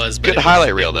who that was. But good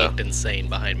highlight reel, though. It looked insane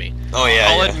behind me. Oh, yeah.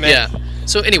 I'll admit. Yeah.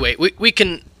 So anyway, we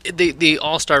can... The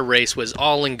All-Star race was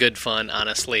all in good fun,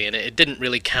 honestly, and it didn't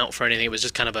really count for anything. It was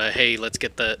just kind of a, hey, let's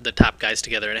get the top guys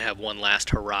together and have one last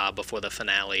hurrah before the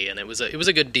finale, and it was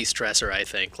a good de-stressor, I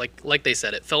think. Like they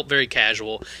said, it felt very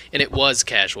casual, and it was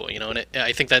casual, and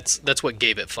I think that's what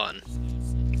gave it fun.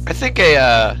 I think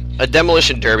a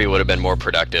demolition derby would have been more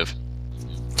productive.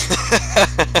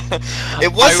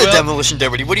 It was a demolition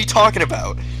derby. What are you talking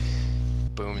about?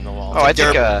 Boom in the wall. Oh, I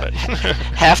think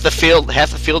half the field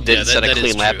didn't set a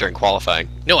clean lap during qualifying.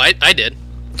 No, I did.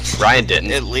 Ryan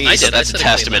didn't. At least. I did. That's a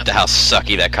testament to how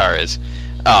sucky that car is.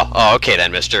 Oh, okay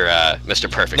then,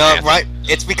 Mr. Perfect. No, man. right.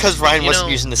 It's because Ryan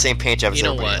wasn't using the same paint job as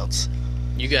everybody else.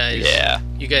 You guys, Yeah.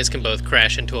 You guys can both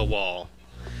crash into a wall.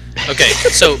 Okay,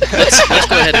 so let's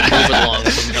go ahead and move it along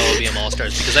from LLBM All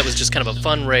Stars, because that was just kind of a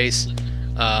fun race.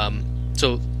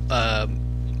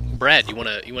 Brad, you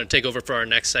wanna take over for our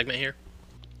next segment here?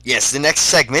 Yes, the next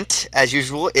segment, as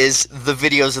usual, is the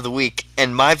videos of the week,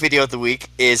 and my video of the week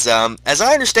is, as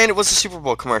I understand, it was a Super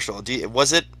Bowl commercial.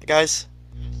 Was it, guys?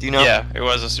 Do you know? Yeah, it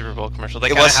was a Super Bowl commercial. They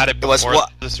kind of had it before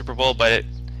the Super Bowl, but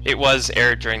it was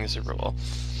aired during the Super Bowl.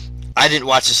 I didn't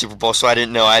watch the Super Bowl, so I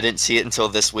didn't know. I didn't see it until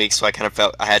this week, so I kind of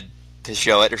felt I had to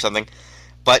show it or something.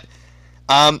 But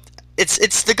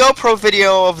it's the GoPro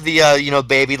video of the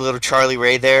baby little Charlie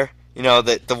Ray there.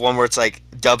 The one where it's like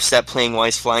dubstep playing while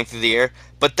he's flying through the air.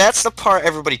 But that's the part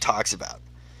everybody talks about.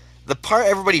 The part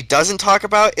everybody doesn't talk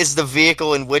about is the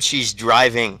vehicle in which he's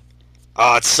driving.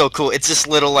 Oh, it's so cool. It's this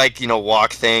little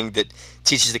walk thing that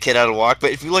teaches the kid how to walk.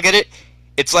 But if you look at it,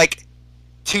 it's like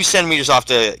 2 centimeters off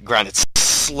the ground. It's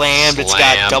slammed. It's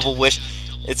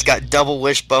got double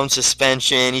wishbone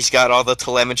suspension. He's got all the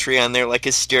telemetry on there. Like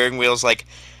his steering wheel's like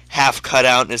half cut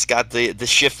out, and it's got the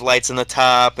shift lights on the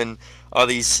top and all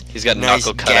these He's got nice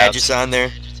knuckle gadgets cutouts on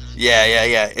there.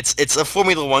 Yeah. It's a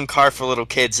Formula One car for little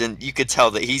kids, and you could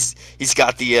tell that he's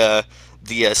got the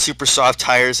super soft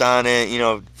tires on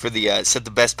it. For the set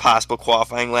the best possible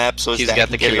qualifying lap. So he's got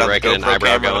the Kimi Räikkönen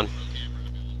eyebrow going.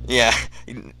 Yeah.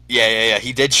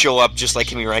 He did show up just like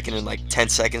Kimi Räikkönen like 10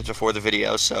 seconds before the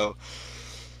video. So.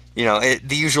 The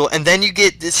usual, and then you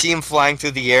get to see him flying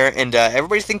through the air, and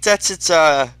everybody thinks it's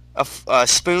a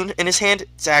spoon in his hand.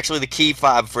 It's actually the key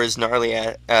fob for his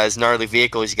gnarly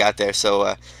vehicle he's got there.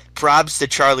 So props to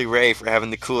Charlie Ray for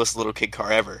having the coolest little kid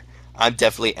car ever. I'm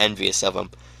definitely envious of him.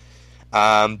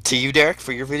 To you, Derek,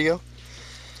 for your video.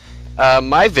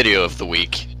 My video of the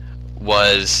week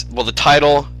was, the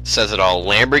title says it all: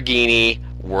 Lamborghini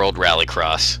World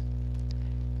Rallycross.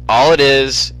 All it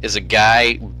is a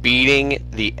guy beating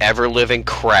the ever-living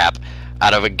crap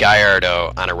out of a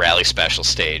Gallardo on a rally special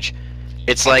stage.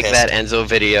 It's like that Enzo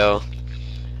video.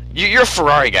 You're a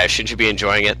Ferrari guy. Shouldn't you be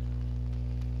enjoying it?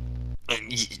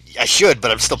 I should, but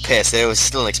I'm still pissed. It was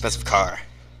still an expensive car.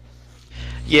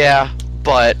 Yeah,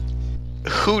 but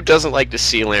who doesn't like to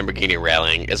see Lamborghini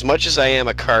rallying? As much as I am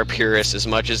a car purist, as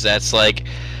much as that's like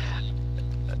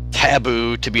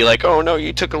taboo to be like, oh no,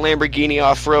 you took a Lamborghini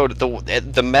off-road,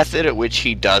 the method at which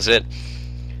he does it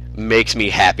makes me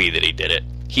happy that he did it.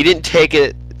 He didn't take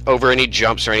it over any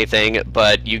jumps or anything,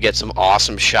 but you get some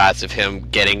awesome shots of him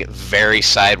getting very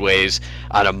sideways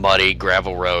on a muddy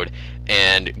gravel road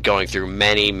and going through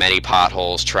many, many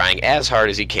potholes, trying as hard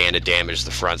as he can to damage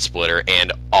the front splitter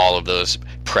and all of those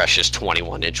precious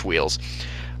 21-inch wheels.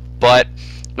 But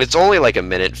it's only like a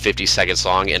minute, 50 seconds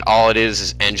long, and all it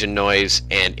is engine noise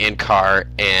and in-car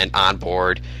and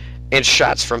on-board and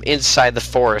shots from inside the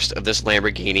forest of this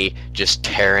Lamborghini just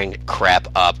tearing crap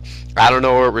up. I don't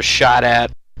know where it was shot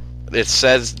at. It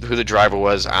says who the driver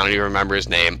was. I don't even remember his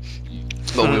name.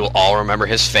 But we will all remember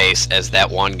his face as that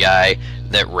one guy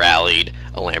that rallied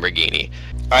a Lamborghini.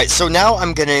 All right, so now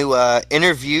I'm going to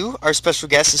interview our special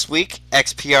guest this week,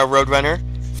 XPR Roadrunner.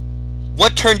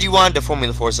 What turned you on to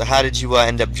Formula Forza? How did you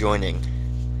end up joining?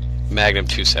 Magnum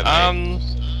 278.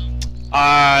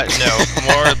 No,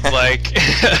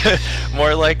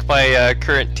 more like my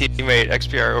current teammate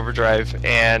XPR Overdrive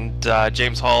and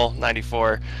James Hall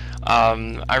 94.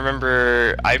 I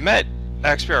remember I met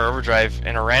XPR Overdrive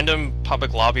in a random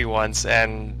public lobby once,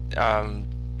 and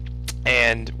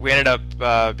we ended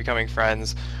up becoming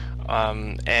friends.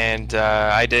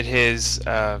 I did his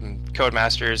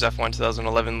Codemasters F1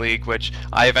 2011 League, which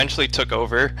I eventually took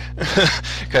over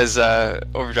because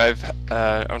Overdrive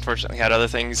unfortunately had other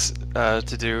things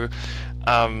to do.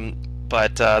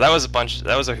 But that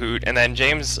was a hoot. And then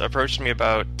James approached me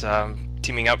about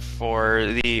teaming up for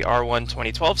the R1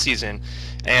 2012 season,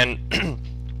 and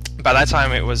by that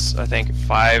time it was, I think,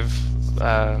 five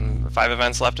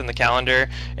events left in the calendar,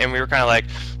 and we were kind of like,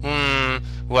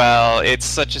 well, it's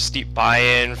such a steep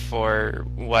buy-in for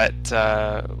what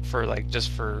for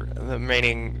the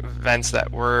remaining events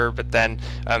that were. But then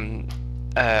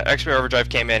XP Overdrive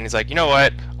came in and he's like, you know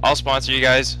what, I'll sponsor you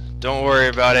guys, don't worry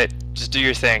about it, just do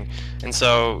your thing. And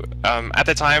so at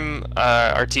the time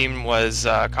our team was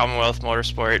Commonwealth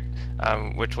Motorsport,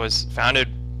 which was founded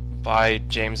by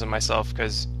James and myself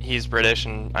because he's British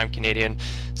and I'm Canadian,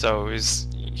 so it was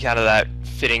kind of that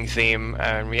fitting theme,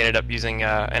 and we ended up using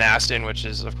an Aston, which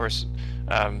is of course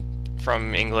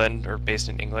from England or based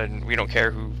in England. We don't care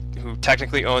who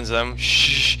technically owns them.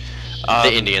 Shh.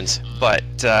 The Indians. But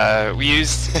we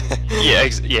used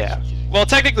yeah. Well,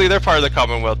 technically they're part of the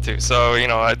Commonwealth too, so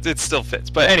it still fits.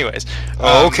 But anyways.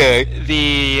 Okay.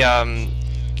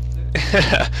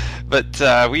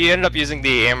 But we ended up using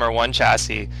the AMR1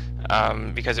 chassis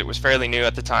because it was fairly new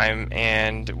at the time,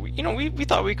 and we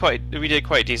thought we did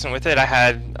quite decent with it.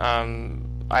 I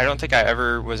don't think I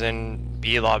ever was in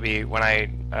B lobby when I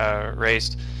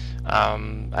raced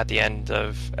at the end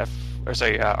of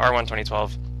R1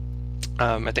 2012.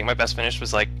 I think my best finish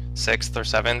was like 6th or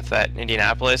 7th at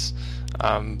Indianapolis.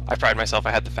 I pride myself,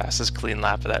 I had the fastest clean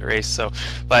lap of that race.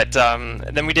 But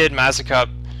then we did Mazda Cup.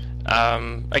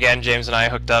 Again, James and I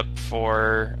hooked up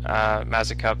for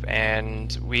Mazda Cup,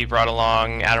 and we brought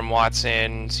along Adam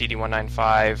Watson,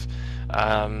 CD195,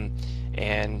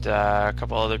 and a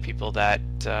couple other people that,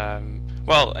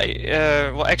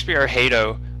 XBR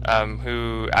Hato,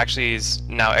 who actually is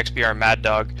now XBR Mad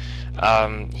Dog.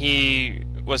 He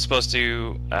was supposed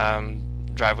to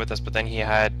drive with us, but then he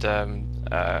had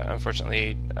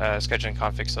unfortunately scheduling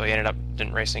conflict, so he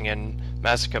didn't racing in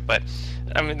Mazda Cup. But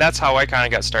I mean, that's how I kind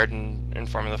of got started in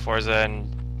Formula Forza, and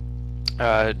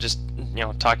just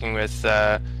talking with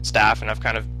staff, and I've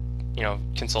kind of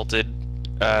consulted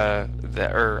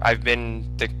I've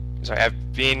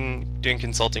been doing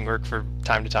consulting work for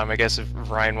time to time, I guess, if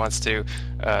Ryan wants to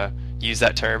use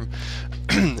that term.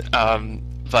 It's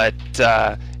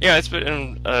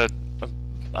been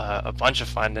a bunch of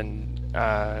fun,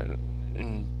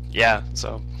 and yeah,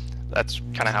 so that's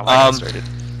kind of how I got started.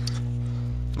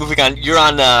 Moving on, you're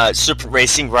on Serpent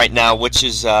Racing right now, which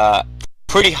is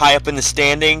pretty high up in the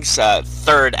standings,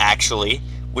 third actually,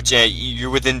 which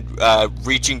you're within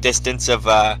reaching distance of.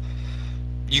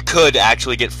 You could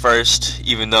actually get first,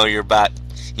 even though you're about,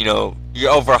 you're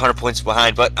over 100 points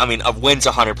behind. But I mean, a win's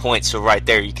 100 points, so right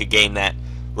there you could gain that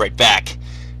right back,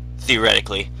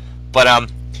 theoretically. But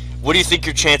what do you think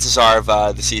your chances are of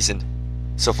the season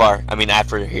so far? I mean,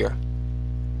 after you're here.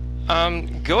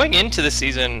 Going into the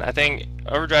season, I think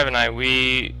Overdrive and I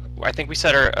think we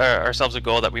set ourselves a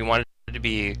goal that we wanted to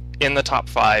be in the top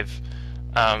 5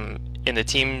 in the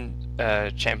team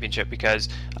championship, because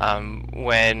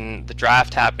when the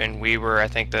draft happened, we were, I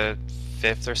think, the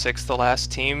 5th or 6th the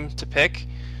last team to pick,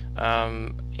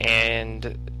 and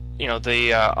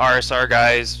the RSR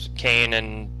guys, Kane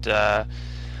and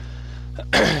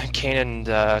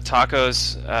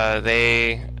Tacos,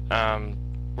 they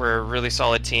were a really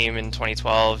solid team in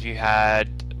 2012. You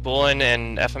had Bullen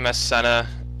and FMS Senna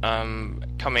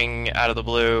coming out of the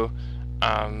blue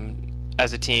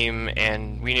as a team,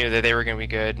 and we knew that they were going to be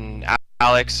good. And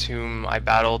Alex, whom I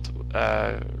battled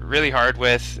really hard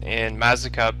with in Mazda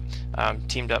Cup,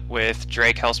 teamed up with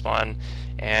Drake Hellspawn,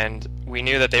 and we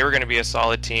knew that they were going to be a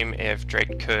solid team if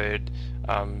Drake could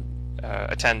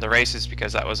attend the races,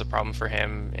 because that was a problem for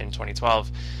him in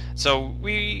 2012. So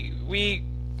it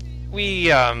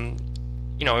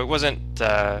wasn't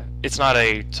it's not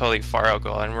a totally far out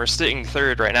goal, and we're sitting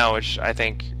third right now, which I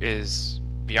think is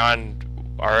beyond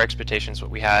our expectations, what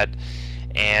we had.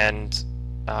 And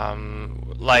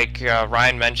like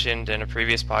Ryan mentioned in a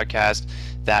previous podcast,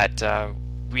 that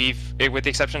with the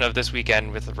exception of this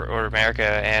weekend with Road America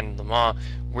and Le Mans,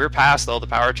 we're past all the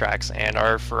power tracks, and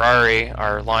our Ferrari,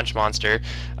 our launch monster,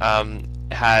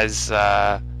 has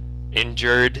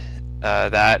endured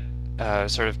that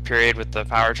sort of period with the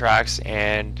power tracks,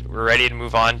 and we're ready to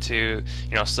move on to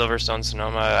Silverstone,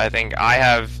 Sonoma. I think I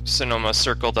have Sonoma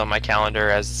circled on my calendar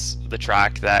as the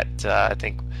track that I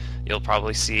think you'll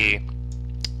probably see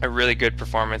a really good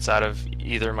performance out of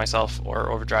either myself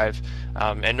or Overdrive,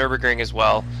 and Nürburgring as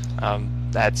well.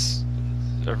 That's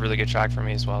a really good track for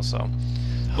me as well. So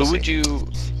who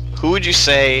would you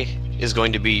say is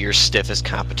going to be your stiffest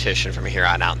competition from here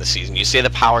on out in the season? You say the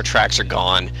power tracks are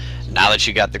gone. Now that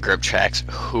you got the grip tracks,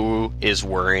 who is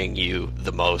worrying you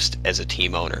the most as a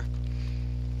team owner?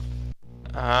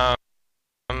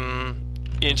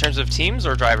 In terms of teams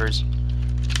or drivers?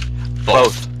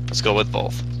 Both. Let's go with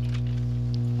both.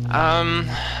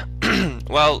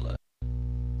 Well,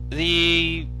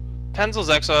 the Penzels,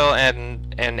 Exoil,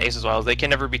 and Aces Oils, they can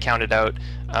never be counted out.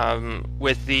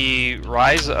 With the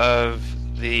rise of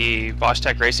the Bosch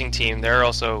Tech Racing team, they're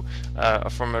also a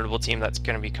formidable team that's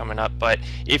going to be coming up. But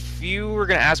if you were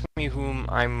going to ask me whom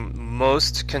I'm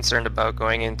most concerned about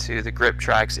going into the grip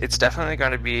tracks, it's definitely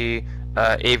going to be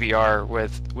AVR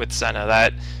with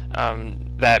Senna.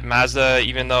 That Mazda,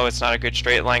 even though it's not a good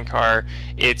straight line car,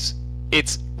 it's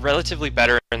relatively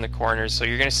better in the corners. So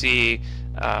you're going to see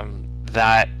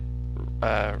that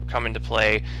come into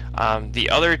play. The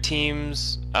other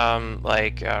teams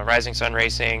like Rising Sun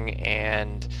Racing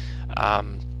and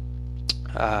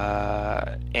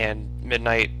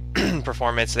Midnight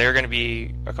Performance, they're going to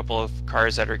be a couple of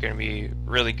cars that are going to be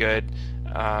really good.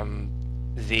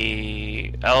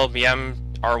 The LLBM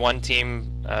R1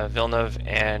 team, Villeneuve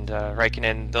and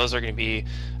Raikkonen, those are going to be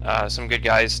some good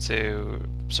guys to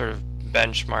sort of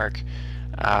benchmark.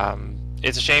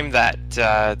 It's a shame that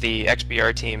the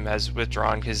XBR team has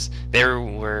withdrawn, because they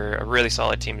were a really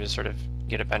solid team to sort of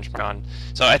get a benchmark on.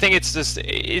 So I think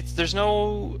there's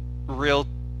no real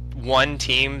one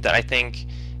team that I think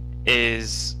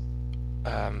is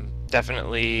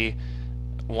definitely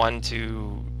one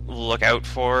to look out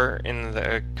for in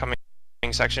the coming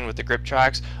section with the grip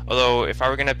tracks. Although if I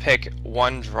were going to pick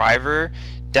one driver,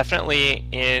 definitely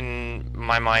in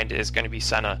my mind is going to be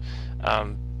Senna.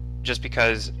 Just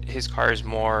because his car is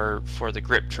more for the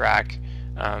grip track,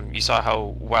 You saw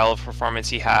how well of performance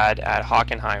he had at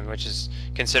Hockenheim, which is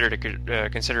considered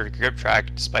a grip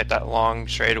track despite that long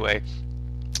straightaway.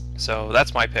 So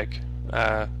that's my pick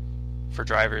for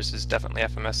drivers, is definitely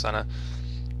FMS Senna.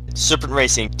 Serpent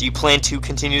Racing, do you plan to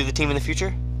continue the team in the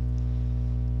future?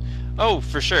 Oh,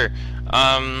 for sure.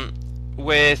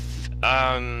 With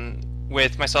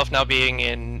myself now being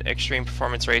in extreme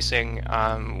performance racing,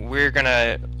 we're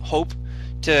gonna hope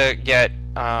to get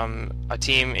a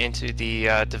team into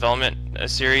the development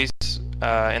series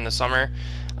in the summer,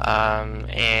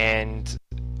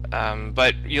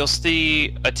 but you'll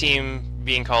see a team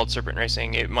being called Serpent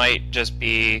Racing. It might just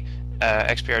be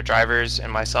XPR drivers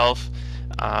and myself.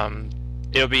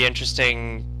 It'll be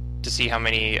interesting to see how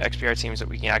many XPR teams that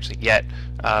we can actually get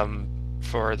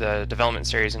for the development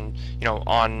series, and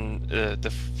on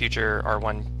the future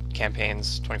R1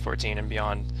 campaigns 2014 and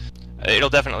beyond. It'll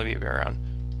definitely be around.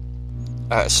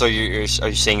 So are you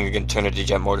saying you're going to turn it to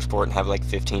JET Motorsport and have like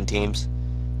 15 teams?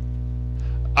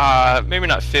 Maybe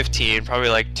not 15, probably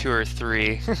like 2 or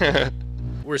 3.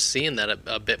 We're seeing that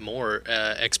a bit more.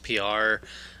 XPR,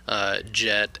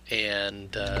 JET,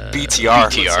 and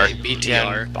BTR.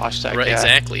 Yeah, Bosch Tech, right, yeah.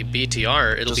 Exactly.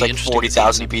 BTR. It'll be like interesting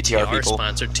 40,000 to see BTR people.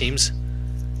 Sponsored teams.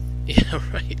 Yeah,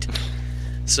 right.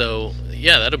 So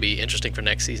yeah, that'll be interesting for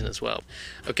next season as well.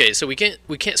 Okay, so we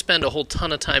can't spend a whole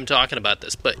ton of time talking about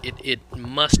this, but it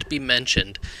must be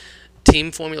mentioned.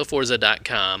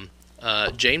 TeamFormulaForza.com.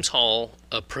 James Hall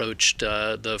approached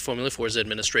the Formula Forza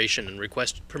administration and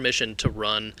requested permission to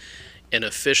run an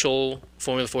official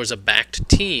Formula Forza backed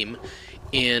team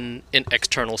in an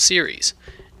external series,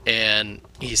 and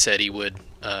he said he would.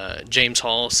 James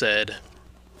Hall said,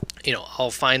 I'll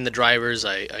find the drivers.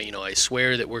 I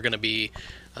swear that we're going to be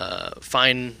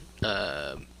fine.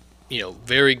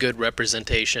 Very good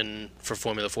representation for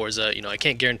Formula Forza. I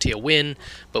can't guarantee a win,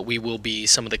 but we will be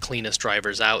some of the cleanest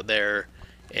drivers out there,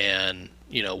 and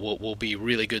we'll be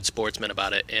really good sportsmen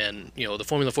about it. And the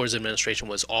Formula Forza administration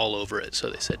was all over it.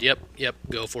 So they said, "Yep,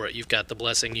 go for it. You've got the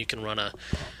blessing. You can run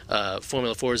a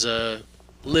Formula Forza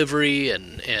livery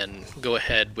and go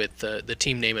ahead with the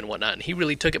team name and whatnot." And he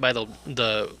really took it by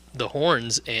the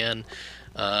horns and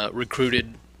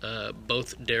recruited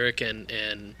both Derek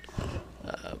and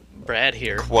Brad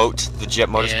here. Quote, the JET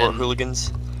Motorsport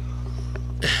hooligans.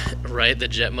 Right, the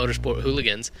JET Motorsport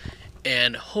hooligans.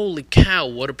 And holy cow,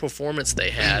 what a performance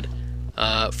they had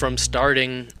from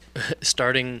starting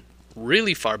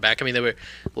really far back. I mean, they were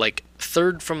like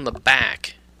third from the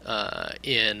back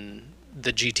in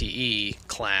the GTE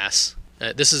class.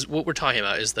 This is what we're talking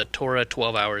about, is the Tora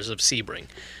 12 Hours of Sebring,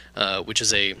 which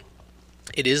is it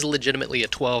is legitimately a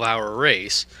 12-hour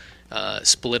race,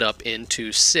 split up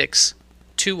into 6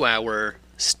 2-hour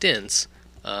stints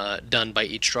done by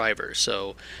each driver.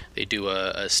 So they do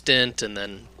a stint, and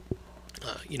then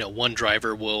one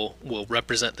driver will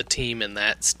represent the team in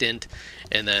that stint,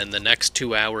 and then the next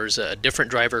 2 hours a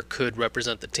different driver could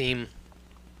represent the team.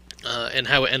 And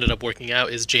how it ended up working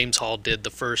out is James Hall did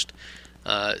the first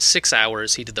 6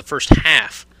 hours. He did the first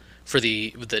half for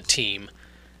the team,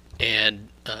 and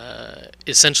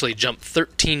essentially jumped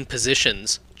 13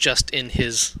 positions just in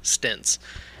his stints.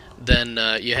 Then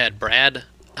you had Brad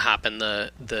hop in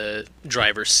the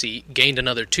driver's seat, gained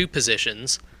another 2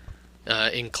 positions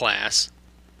in class,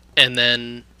 and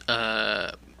then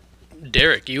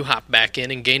Derek, you hopped back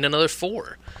in and gained another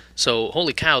 4. So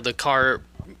holy cow, the car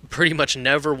pretty much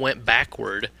never went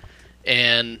backward,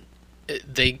 and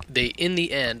they in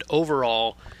the end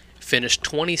overall finished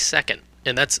 22nd,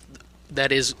 and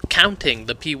that is counting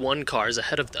the P1 cars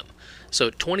ahead of them. So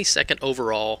 22nd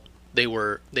overall. They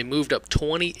moved up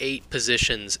 28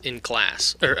 positions in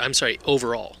class, or I'm sorry,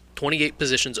 overall. 28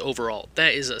 positions overall.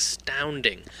 That is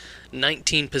astounding.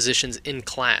 19 positions in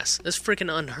class. That's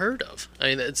freaking unheard of. I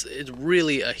mean, it's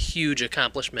really a huge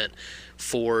accomplishment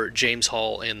for James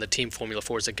Hall and the Team Formula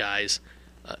Forza guys.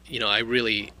 I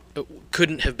really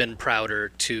couldn't have been prouder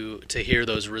to hear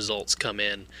those results come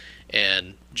in,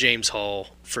 and James Hall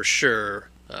for sure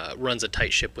runs a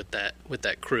tight ship with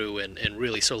that crew, and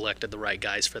really selected the right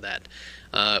guys for that.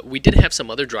 We did have some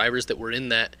other drivers that were in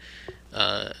that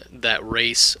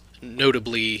race,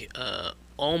 notably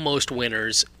almost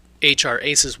winners. HR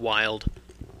Aces Wild,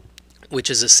 which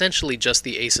is essentially just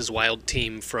the Aces Wild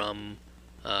team from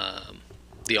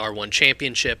the R1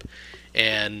 Championship,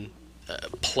 and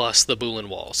plus the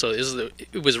Boulenwall. So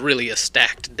it was really a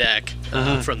stacked deck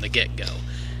from the get-go.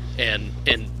 And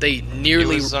they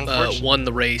nearly won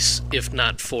the race, if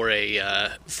not for a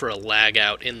lag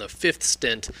out in the 5th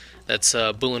stint. That's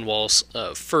Boulenwall's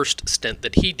first stint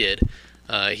that he did.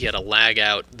 He had a lag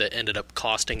out that ended up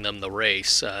costing them the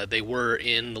race. They were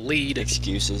in the lead.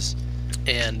 Excuses.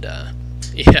 And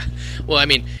yeah, well, I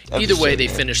mean, either way, they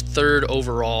Episode, finished third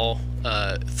overall,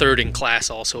 third in class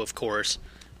also, of course.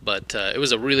 But it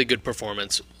was a really good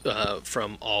performance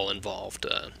from all involved.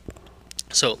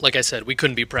 So, like I said, we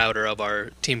couldn't be prouder of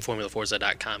our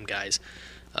TeamFormulaForza.com guys.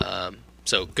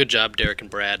 So, good job, Derek and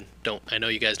Brad. I know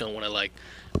you guys don't want to like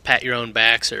pat your own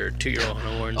backs or toot your own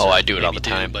horns. Oh, or I do it all maybe the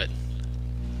time. but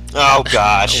Oh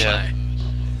gosh. oh, my.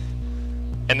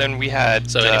 And then we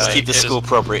had. So anyway, Let's keep the school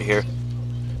appropriate here.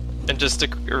 And just to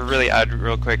really add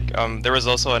real quick, there was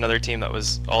also another team that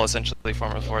was all essentially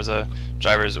Formula Forza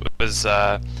drivers. It was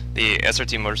the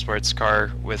SRT Motorsports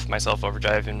car with myself,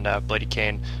 Overdrive, and Bloody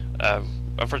Kane.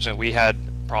 Unfortunately, we had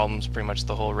problems pretty much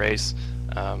the whole race,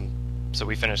 so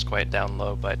we finished quite down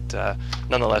low, but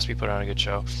nonetheless, we put on a good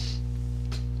show.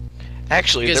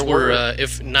 Actually, You guys there were,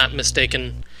 if not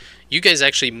mistaken, you guys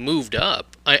actually moved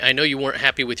up. I know you weren't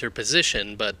happy with your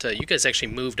position, but you guys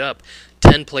actually moved up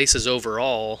 10 places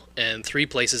overall and 3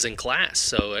 places in class.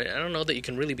 So I don't know that you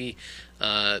can really be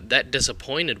that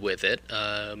disappointed with it.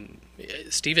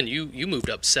 Stephen, you moved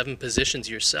up 7 positions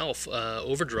yourself.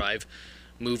 Overdrive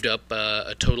moved up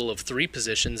a total of 3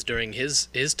 positions during his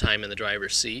time in the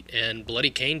driver's seat, and Bloody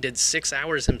Kane did 6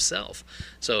 hours himself.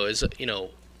 So, as you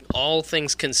know, all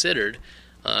things considered,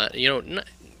 you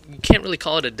can't really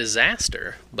call it a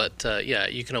disaster, but yeah,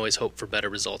 you can always hope for better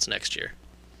results next year.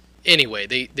 Anyway,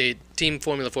 they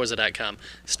TeamFormulaForza.com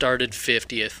started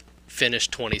 50th,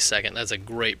 finished 22nd. That's a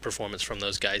great performance from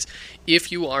those guys.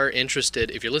 If you are interested,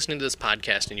 if you're listening to this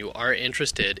podcast and you are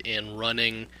interested in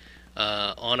running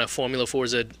on a Formula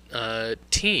Forza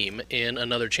team in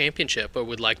another championship or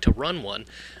would like to run one,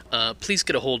 please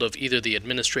get a hold of either the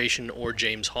administration or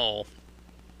James Hall,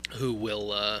 who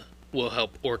will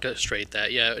help orchestrate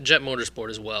that. Yeah, JET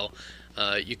Motorsport as well.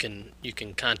 You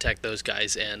can contact those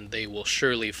guys, and they will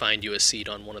surely find you a seat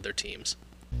on one of their teams.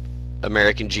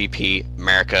 American GP,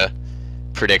 America.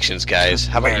 Predictions, guys.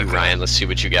 How about you, Ryan? Let's see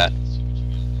what you got.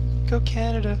 Go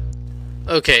Canada.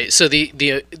 Okay, so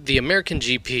the American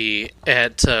GP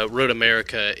at Road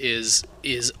America is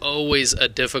always a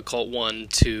difficult one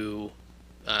to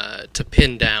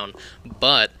pin down,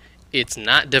 but it's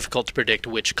not difficult to predict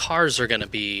which cars are going to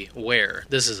be where.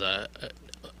 This is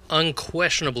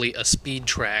unquestionably a speed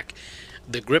track.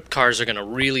 The grip cars are going to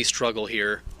really struggle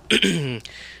here.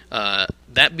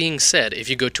 That being said, if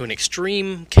you go to an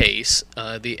extreme case,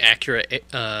 the Acura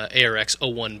ARX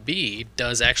 01B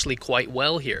does actually quite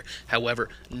well here. However,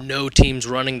 no team's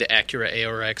running the Acura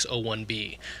ARX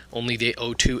 01B, only the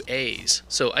 02As.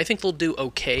 So I think they'll do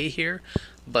okay here.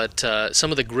 But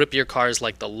some of the grippier cars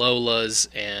like the Lolas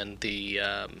and the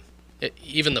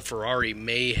even the Ferrari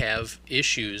may have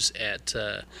issues at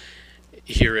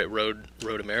here at Road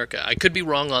America. I could be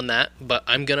wrong on that, but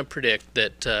I'm going to predict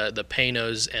that the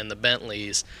Panos and the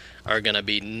Bentleys are going to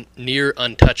be near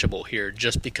untouchable here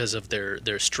just because of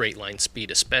their straight line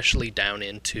speed, especially down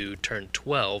into turn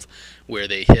 12 where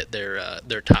they hit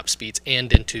their top speeds,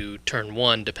 and into turn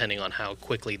 1 depending on how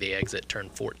quickly they exit turn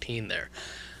 14 there.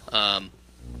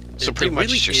 So pretty much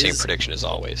really it's your same prediction as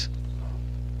always.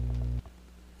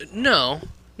 No,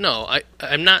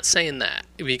 I'm not saying that,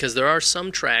 because there are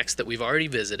some tracks that we've already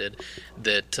visited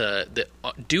that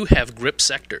do have grip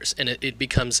sectors, and it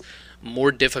becomes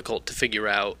more difficult to figure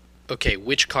out, okay,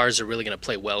 which cars are really going to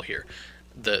play well here.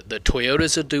 The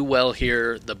Toyotas will do well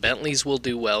here, the Bentleys will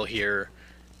do well here,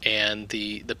 and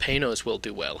the Panos will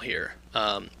do well here.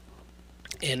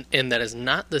 And that is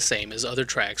not the same as other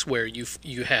tracks where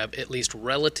you have at least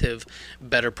relative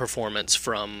better performance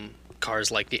from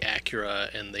cars like the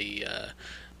Acura and the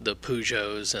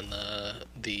Peugeots and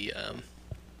the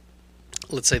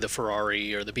let's say the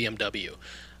Ferrari or the BMW.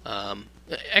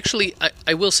 Actually,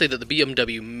 I will say that the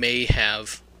BMW may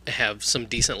have some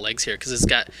decent legs here because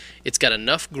it's got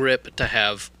enough grip to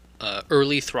have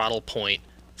early throttle point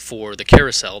for the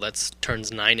carousel. That's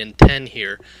turns 9 and 10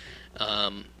 here.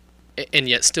 And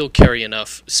yet still carry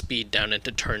enough speed down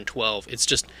into turn 12.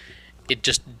 It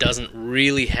just doesn't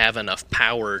really have enough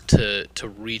power to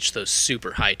reach those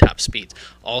super high top speeds.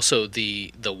 Also,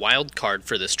 the wild card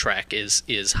for this track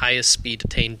is highest speed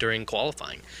attained during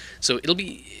qualifying. So it'll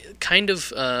be kind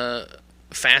of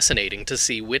fascinating to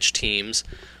see which teams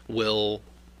will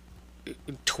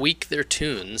tweak their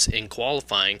tunes in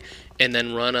qualifying and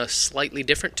then run a slightly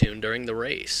different tune during the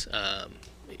race.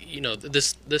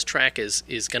 This track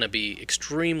is going to be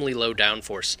extremely low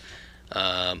downforce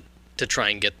to try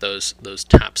and get those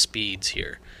top speeds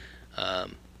here.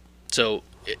 So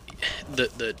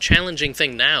the challenging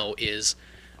thing now is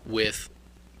with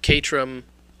Caterham,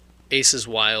 Aces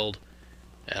Wild,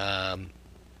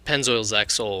 Pennzoil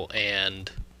Zexel,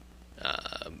 and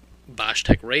Bosch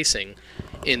Tech Racing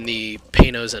in the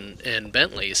Panos and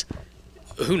Bentleys,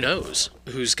 who knows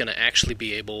who's going to actually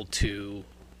be able to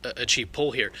achieve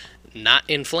pole here. Not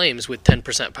in flames with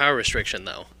 10% power restriction,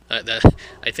 though.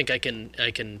 I think I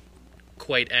can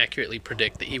quite accurately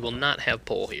predict that he will not have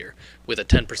pole here with a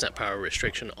 10% power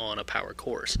restriction on a power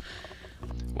course.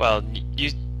 Well,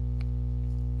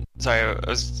 sorry, I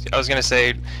was going to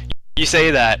say, you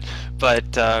say that,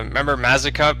 but remember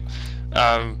Mazda Cup?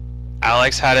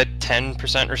 Alex had a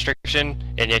 10% restriction,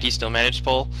 and yet he still managed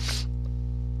pole.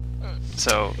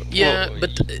 So yeah,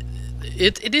 but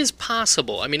it is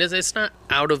possible. I mean, it's not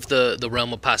out of the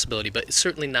realm of possibility, but it's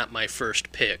certainly not my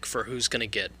first pick for who's going to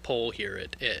get pole here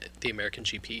at the American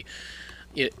GP.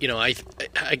 You know, I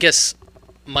guess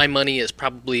my money is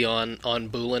probably on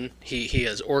Bullen. He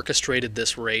has orchestrated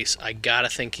this race. I gotta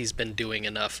think he's been doing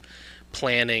enough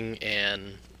planning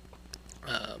and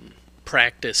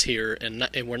practice here, and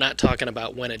we're not talking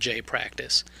about WennaJ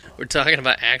practice. We're talking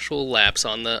about actual laps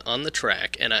on the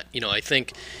track, and I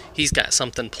think he's got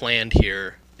something planned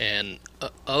here. And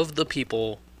of the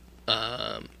people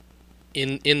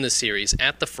in the series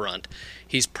at the front,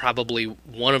 he's probably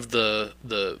one of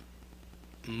the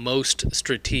most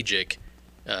strategic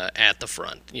at the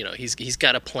front. You know, he's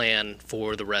got a plan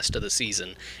for the rest of the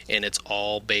season, and it's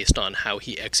all based on how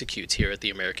he executes here at the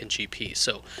American GP.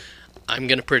 So I'm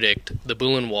going to predict the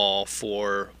Bullen Wall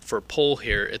for pole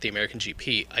here at the American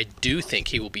GP. I do think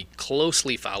he will be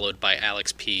closely followed by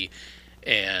Alex P.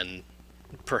 and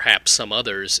perhaps some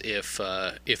others if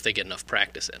they get enough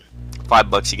practice in.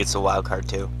 $5 he gets a wild card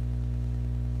too.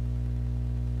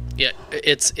 Yeah,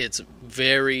 it's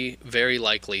very, very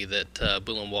likely that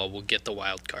Bullen Wall will get the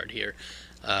wild card here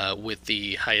with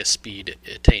the highest speed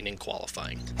attained in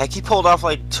qualifying. Heck, he pulled off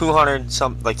like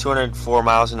 204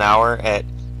 miles an hour at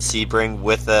Sebring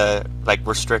with a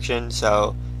restriction,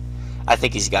 so I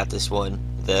think he's got this one,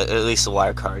 at least the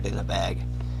wild card in the bag.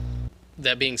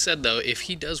 That being said, though, if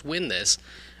he does win this,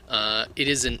 it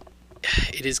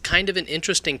is kind of an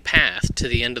interesting path to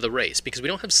the end of the race, because we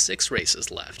don't have 6 races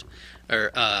left.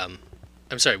 I'm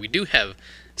sorry, we do have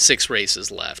 6 races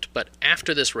left, but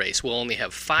after this race, we'll only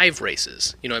have 5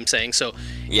 races. You know what I'm saying? So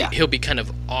yeah, he'll be kind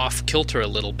of off kilter a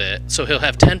little bit. So he'll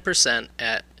have 10%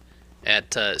 at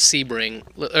Sebring,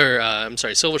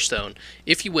 Silverstone,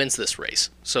 if he wins this race.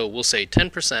 So we'll say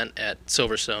 10% at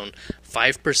Silverstone,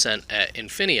 5% at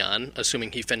Infineon,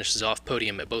 assuming he finishes off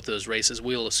podium at both of those races.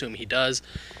 We'll assume he does.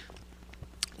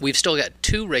 We've still got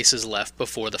 2 races left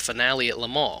before the finale at Le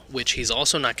Mans, which he's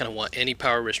also not going to want any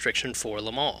power restriction for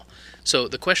Le Mans. So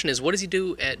the question is, what does he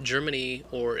do at Germany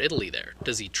or Italy there?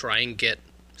 Does he try and get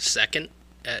second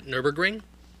at Nürburgring?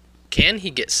 Can he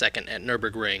get second at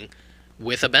Nürburgring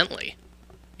with a Bentley?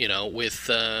 You know, with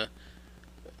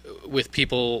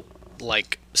people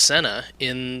like Senna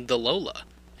in the Lola.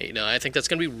 You know, I think that's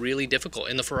going to be really difficult.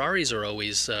 And the Ferraris are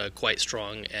always quite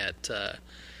strong at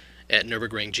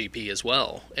Nürburgring GP as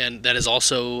well. And that is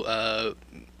also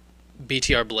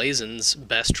BTR Blazen's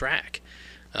best track.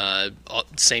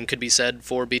 Same could be said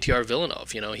for BTR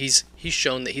Villeneuve. You know, he's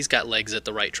shown that he's got legs at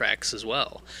the right tracks as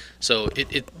well. So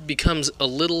it becomes a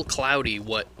little cloudy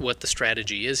what the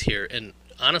strategy is here. And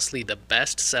honestly, the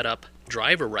best setup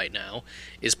driver right now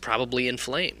is probably in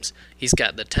flames. He's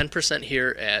got the 10%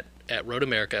 here at Road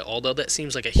America. Although that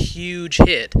seems like a huge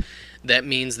hit, that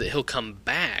means that he'll come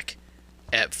back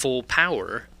at full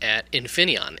power at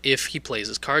Infineon if he plays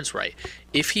his cards right.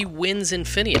 If he wins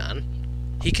Infineon,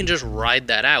 he can just ride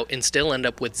that out and still end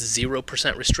up with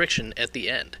 0% restriction at the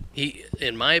end.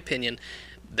 In my opinion,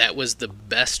 that was the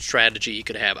best strategy he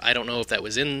could have. I don't know if that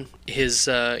was in his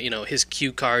his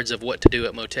cue cards of what to do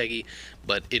at Motegi,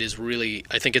 but it is really,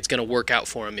 I think it's going to work out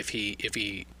for him if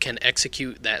he can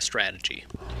execute that strategy.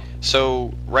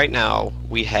 So right now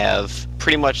we have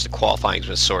pretty much the qualifying's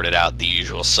been sorted out. The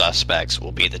usual suspects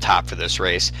will be at the top for this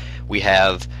race. We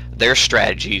have their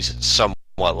strategies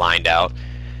somewhat lined out.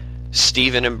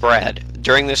 Stephen and Brad,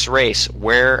 during this race,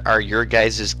 where are your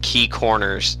guys' key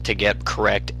corners to get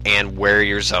correct, and where are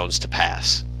your zones to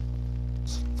pass?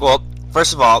 Well,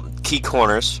 first of all, key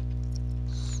corners.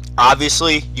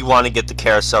 Obviously, you want to get the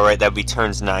carousel right. That would be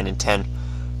turns 9 and 10,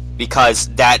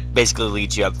 because that basically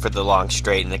leads you up for the long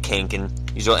straight and the kink, and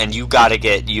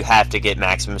you have to get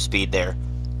maximum speed there.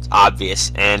 It's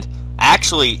obvious. And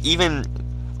actually, even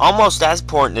almost as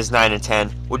important as 9 and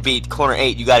 10 would be corner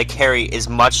 8. You got to carry as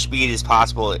much speed as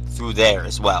possible through there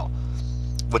as well,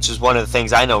 which is one of the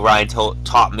things I know Ryan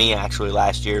taught me actually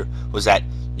last year, was that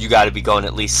you got to be going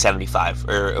at least 75,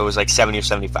 or it was like 70 or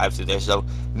 75 through there. So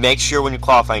make sure when you're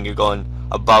qualifying you're going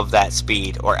above that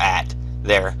speed or at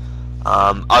there.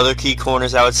 Other key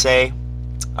corners, I would say,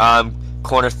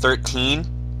 corner 13,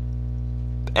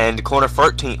 and corner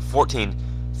 14,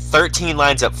 13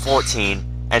 lines up 14,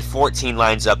 and 14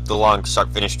 lines up the long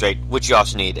start-finish straight, which you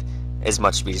also need as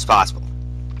much speed as possible.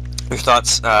 Your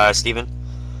thoughts, Stephen?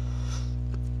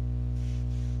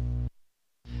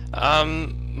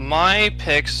 My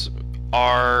picks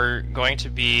are going to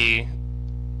be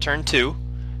turn 2,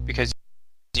 because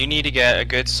you need to get a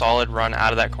good solid run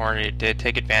out of that corner to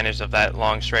take advantage of that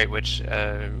long straight, which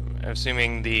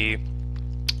assuming the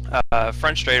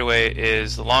front straightaway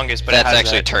is the longest, but that's it has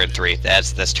actually turn 3.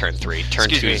 That's turn 3. Turn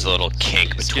 2 is a little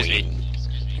kink between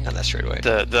on that straightaway.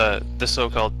 The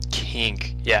so-called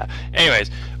kink. Yeah. Anyways,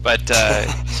 but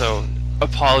so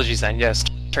apologies then. Yes,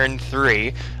 turn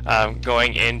 3,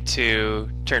 going into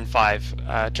turn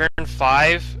 5. Turn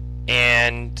 5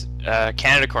 and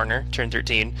Canada corner, turn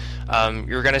 13.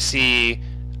 You're going to see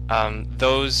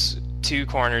those two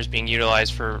corners being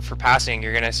utilized for passing.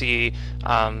 You're going to see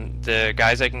the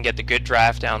guys that can get the good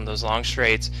draft down those long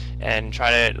straights and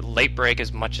try to late brake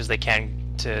as much as they can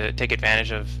to take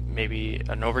advantage of maybe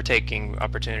an overtaking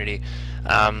opportunity.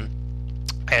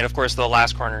 And of course the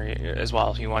last corner as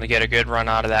well. You want to get a good run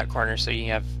out of that corner so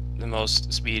you have the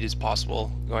most speed as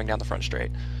possible going down the front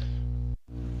straight.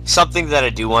 Something that I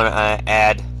do want to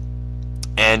add,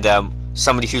 and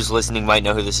somebody who's listening might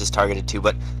know who this is targeted to,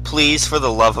 but please, for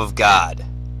the love of God,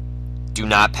 do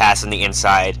not pass on the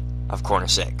inside of corner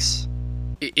 6.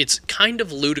 It's kind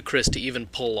of ludicrous to even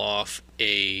pull off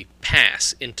a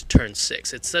pass into turn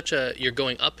 6. It's such a, you're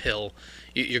going uphill,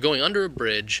 you're going under a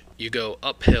bridge, you go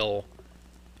uphill,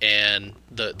 and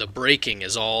the braking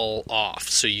is all off.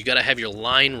 So you got to have your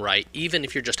line right, even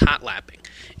if you're just hot lapping.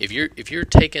 If you're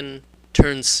taking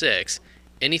turn 6,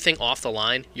 anything off the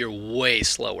line, you're way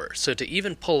slower. So to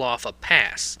even pull off a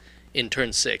pass in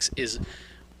turn 6 is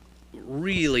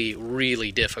really,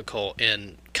 really difficult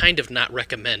and kind of not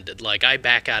recommended. Like, I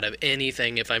back out of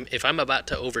anything. If I'm about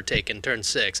to overtake in turn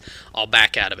 6, I'll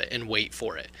back out of it and wait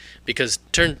for it, because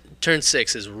turn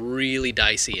 6 is really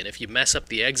dicey, and if you mess up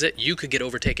the exit, you could get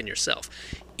overtaken yourself.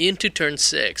 Into turn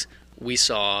 6, we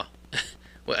saw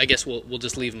well, I guess we'll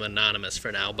just leave them anonymous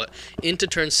for now, but into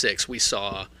turn 6 we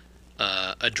saw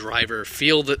a driver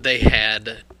feel that they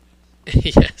had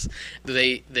yes,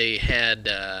 they had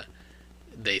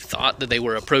they thought that they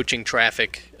were approaching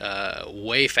traffic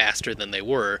way faster than they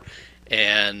were,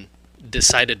 and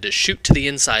decided to shoot to the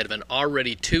inside of an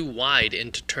already too wide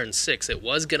into turn 6. It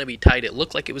was going to be tight. It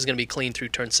looked like it was going to be clean through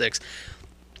turn 6.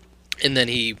 And then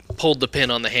he pulled the pin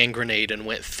on the hand grenade and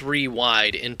went 3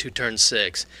 wide into turn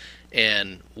 6.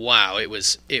 And wow, it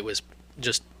was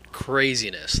just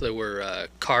craziness. There were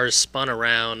cars spun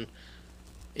around.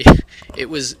 It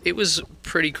was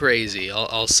pretty crazy,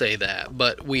 I'll say that.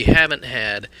 But we haven't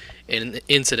had an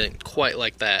incident quite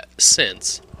like that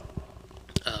since.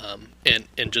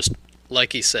 And just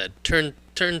like he said, turn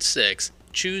 6,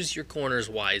 choose your corners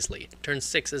wisely. Turn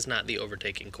 6 is not the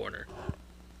overtaking corner.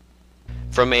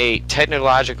 From a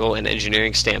technological and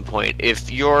engineering standpoint, if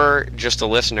you're just a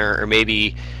listener or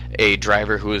maybe a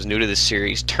driver who is new to this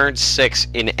series, turn 6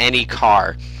 in any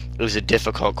car is a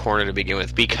difficult corner to begin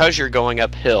with. Because you're going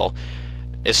uphill,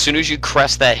 as soon as you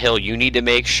crest that hill, you need to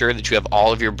make sure that you have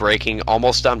all of your braking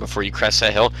almost done before you crest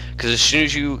that hill, because as soon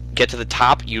as you get to the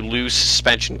top, you lose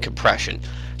suspension compression.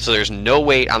 So there's no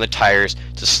weight on the tires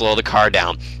to slow the car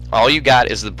down. All you got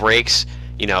is the brakes,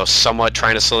 somewhat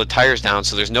trying to slow the tires down,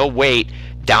 so there's no weight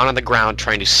down on the ground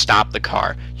trying to stop the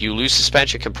car. You lose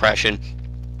suspension compression,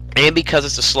 and because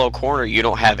it's a slow corner, you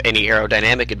don't have any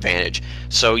aerodynamic advantage.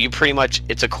 So you pretty much,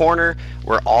 it's a corner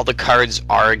where all the cards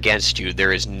are against you.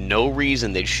 There is no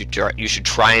reason that you should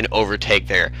try and overtake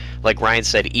there. Like Ryan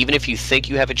said, even if you think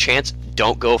you have a chance,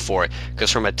 don't go for it,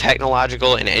 because from a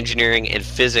technological and engineering and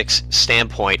physics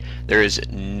standpoint, there is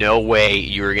no way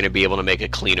you're going to be able to make a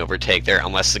clean overtake there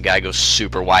unless the guy goes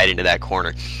super wide into that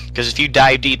corner. Because if you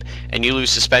dive deep and you lose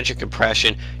suspension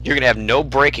compression, you're going to have no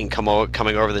braking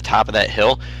coming over the top of that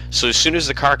hill. So as soon as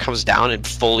the car comes down and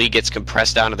fully gets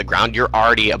compressed down to the ground, you're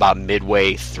already about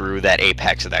midway through that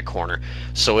apex of that corner.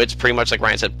 So it's pretty much like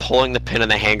Ryan said, pulling the pin on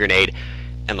the hand grenade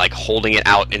and like holding it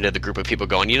out into the group of people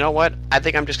going, you know what, I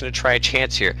think I'm just going to try a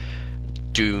chance here.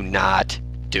 Do not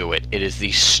do it. It is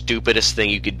the stupidest thing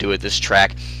you could do at this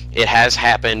track. It has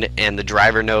happened, and the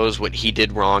driver knows what he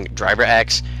did wrong. Driver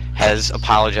X has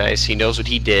apologized. He knows what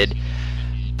he did,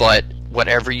 but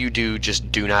whatever you do, just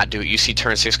do not do it. You see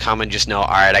turn 6 coming, just know, all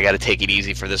right, I got to take it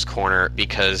easy for this corner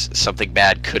because something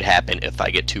bad could happen if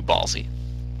I get too ballsy.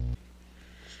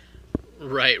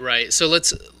 Right. So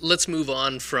let's move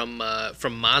on from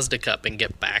Mazda Cup and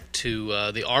get back to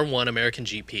the R1 American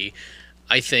GP.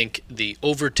 I think the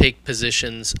overtake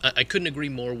positions, I couldn't agree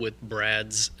more with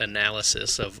Brad's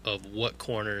analysis of what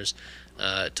corners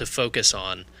to focus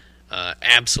on.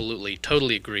 Absolutely,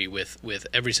 totally agree with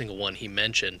every single one he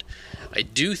mentioned. I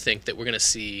do think that we're going to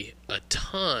see a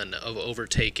ton of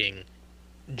overtaking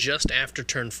just after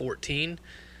turn 14,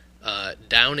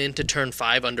 down into turn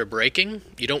 5 under braking.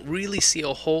 You don't really see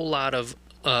a whole lot of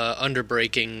under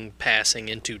braking passing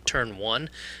into turn 1,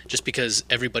 just because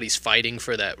everybody's fighting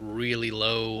for that really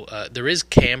low. There is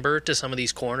camber to some of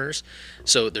these corners,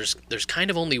 so there's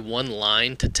kind of only one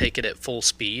line to take it at full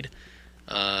speed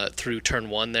through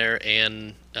turn 1 there,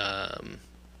 and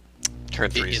turn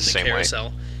 3 is the same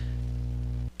carousel.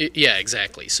 Yeah,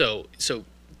 exactly. So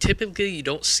typically you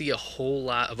don't see a whole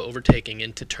lot of overtaking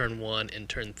into turn 1 and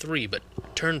turn 3, but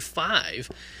turn 5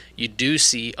 you do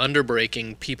see under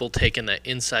braking, people taking that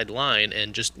inside line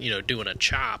and just doing a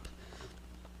chop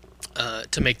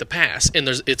to make the pass. And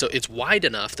it's wide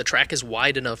enough, the track is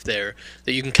wide enough there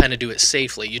that you can kind of do it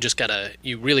safely.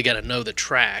 You really gotta know the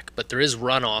track, but there is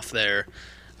runoff there.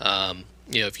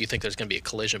 If you think there's going to be a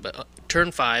collision, but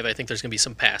turn 5, I think there's going to be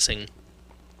some passing.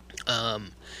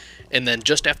 And then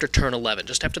just after turn 11,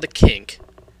 just after the kink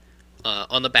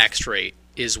on the back straight,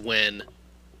 is when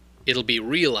it'll be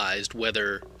realized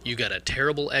whether you got a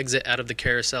terrible exit out of the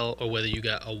carousel or whether you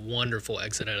got a wonderful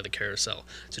exit out of the carousel.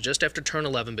 So just after turn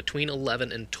 11, between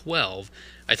 11 and 12,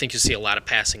 I think you'll see a lot of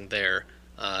passing there.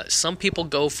 Some people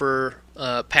go for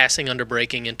passing under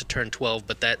braking into turn 12,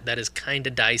 but that is kind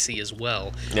of dicey as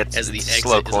well, as the exit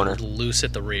slow is corner. a little loose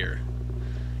at the rear.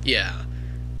 Yeah.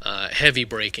 Heavy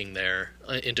braking there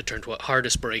into turn 12,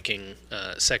 hardest braking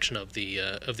section of the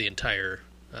entire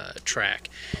track.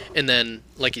 And then,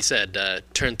 like you said,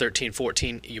 turn 13,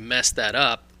 14, you mess that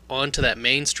up onto that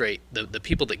main straight. The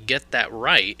people that get that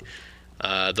right,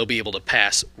 they'll be able to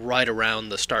pass right around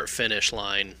the start-finish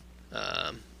line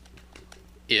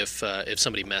if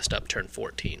somebody messed up turn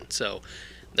 14. So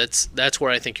that's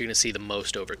where I think you're going to see the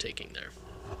most overtaking there.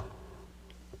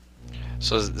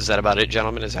 So is that about it,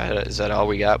 gentlemen? Is that all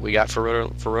we got? We got for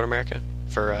Road America?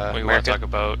 For We America? want to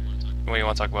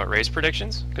talk about race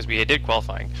predictions, because we did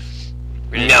qualifying.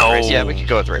 We didn't No. have race. Yeah, we could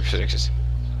go with race predictions.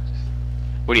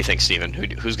 What do you think, Steven?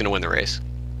 Who's going to win the race?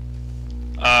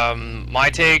 My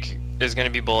take is going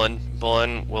to be Bullen.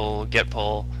 Bullen will get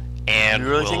pole and You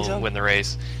really will think so? win the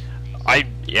race. I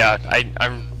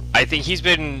think he's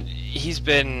been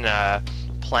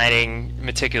planning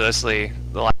meticulously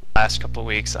the last couple of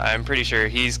weeks. I'm pretty sure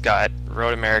he's got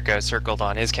Road America circled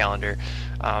on his calendar.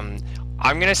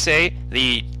 I'm going to say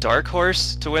the dark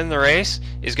horse to win the race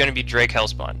is going to be Drake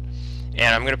Hellspawn.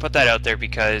 And I'm going to put that out there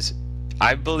because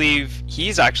I believe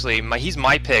he's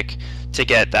my pick to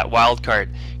get that wild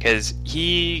card, because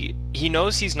he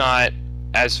knows he's not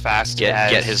as fast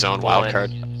as Get his own Bullen. wild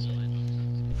card.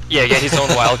 Yeah, get his own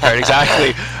wild card,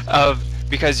 exactly.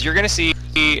 Because you're going to see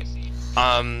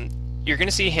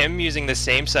him using the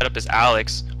same setup as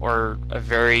Alex, or a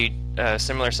very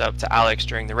similar setup to Alex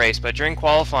during the race. But during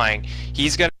qualifying,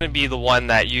 he's going to be the one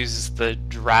that uses the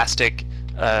drastic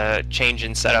change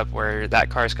in setup where that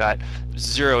car's got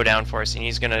 0 downforce, and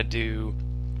he's going to do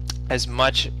as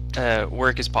much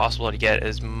work as possible to get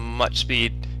as much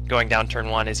speed going down turn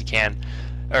 1 as he can,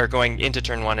 or going into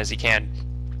turn 1 as he can.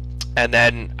 And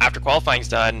then after qualifying's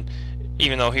done,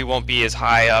 even though he won't be as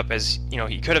high up as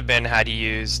he could have been had he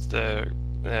used the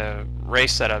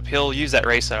race setup, he'll use that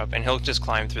race setup and he'll just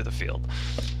climb through the field.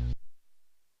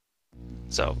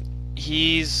 So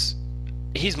he's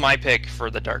my pick for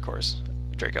the dark horse,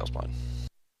 Drake Hellspawn.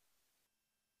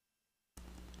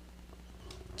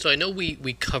 So I know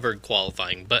we covered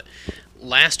qualifying, but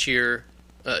last year,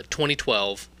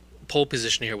 2012, pole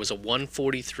position here was a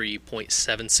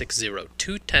 143.760,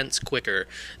 2/10 quicker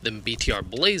than BTR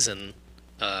Blazin.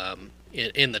 And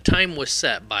the time was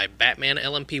set by Batman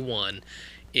LMP1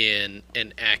 in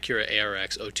an Acura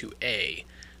ARX 02A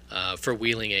for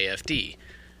wheeling AFD.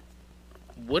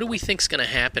 What do we think is going to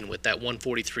happen with that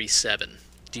 143.7?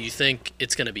 Do you think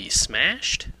it's going to be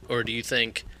smashed, or do you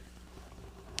think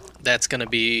that's going to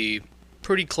be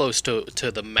pretty close to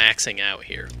the maxing out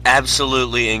here?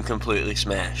 Absolutely and completely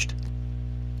smashed.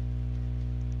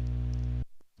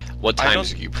 What I times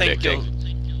don't are you think predicting?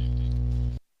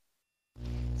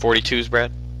 42s,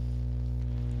 Brad?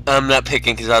 I'm not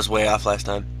picking because I was way off last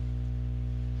time.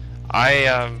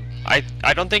 I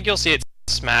don't think you'll see it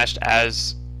smashed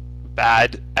as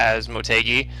bad as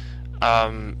Motegi.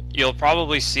 You'll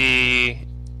probably see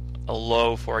a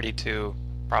low 42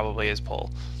 probably as pole.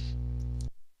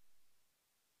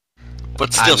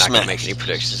 But still I'm not going to smashed. make any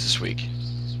predictions this week.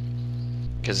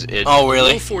 Because Oh,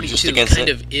 really? Low Just 42 against kind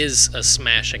it? of is a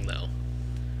smashing, though.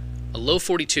 A low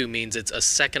 42 means it's a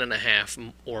second and a half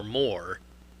or more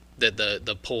that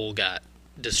the pole got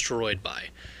destroyed by.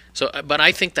 So, but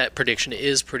I think that prediction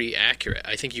is pretty accurate.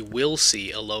 I think you will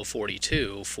see a low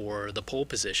 42 for the pole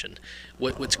position.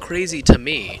 What's crazy to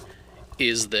me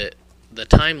is that the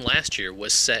time last year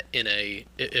was set in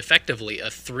effectively a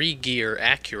 3-gear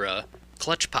Acura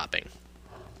clutch popping.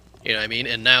 You know what I mean?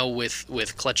 And now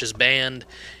with clutches banned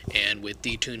and with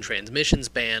detuned transmissions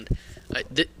banned,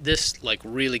 this like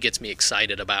really gets me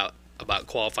excited about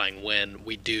qualifying when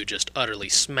we do just utterly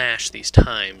smash these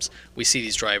times. We see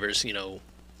these drivers,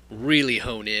 really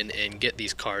hone in and get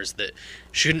these cars that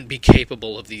shouldn't be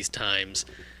capable of these times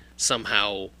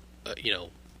somehow,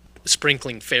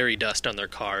 sprinkling fairy dust on their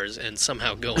cars and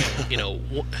somehow going,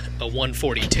 a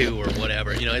 142 or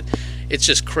whatever. It's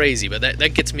just crazy, but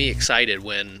that gets me excited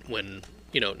when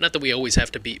not that we always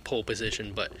have to beat pole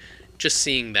position, but just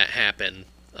seeing that happen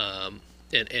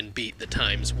and beat the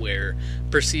times where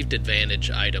perceived advantage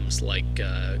items like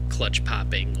clutch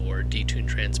popping or detuned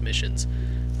transmissions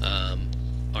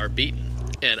are beaten.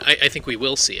 And I think we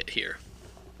will see it here.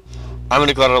 I'm going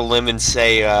to go out on a limb and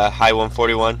say high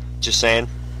 141. Just saying.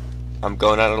 I'm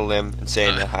going out on a limb and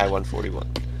saying high 141.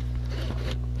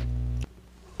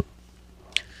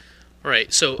 All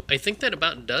right, so I think that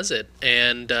about does it.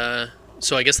 And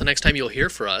so I guess the next time you'll hear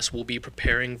from us, we'll be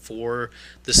preparing for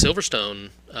the Silverstone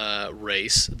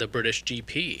race, the British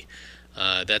GP.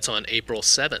 That's on April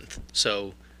 7th.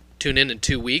 So tune in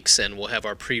 2 weeks, and we'll have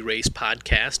our pre-race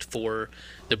podcast for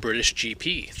the British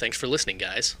GP. Thanks for listening,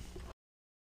 guys.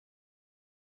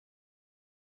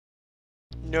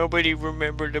 Nobody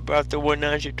remembered about the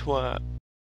WennaJ.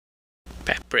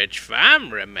 Pepperidge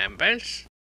Farm remembers.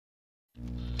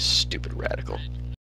 Stupid radical.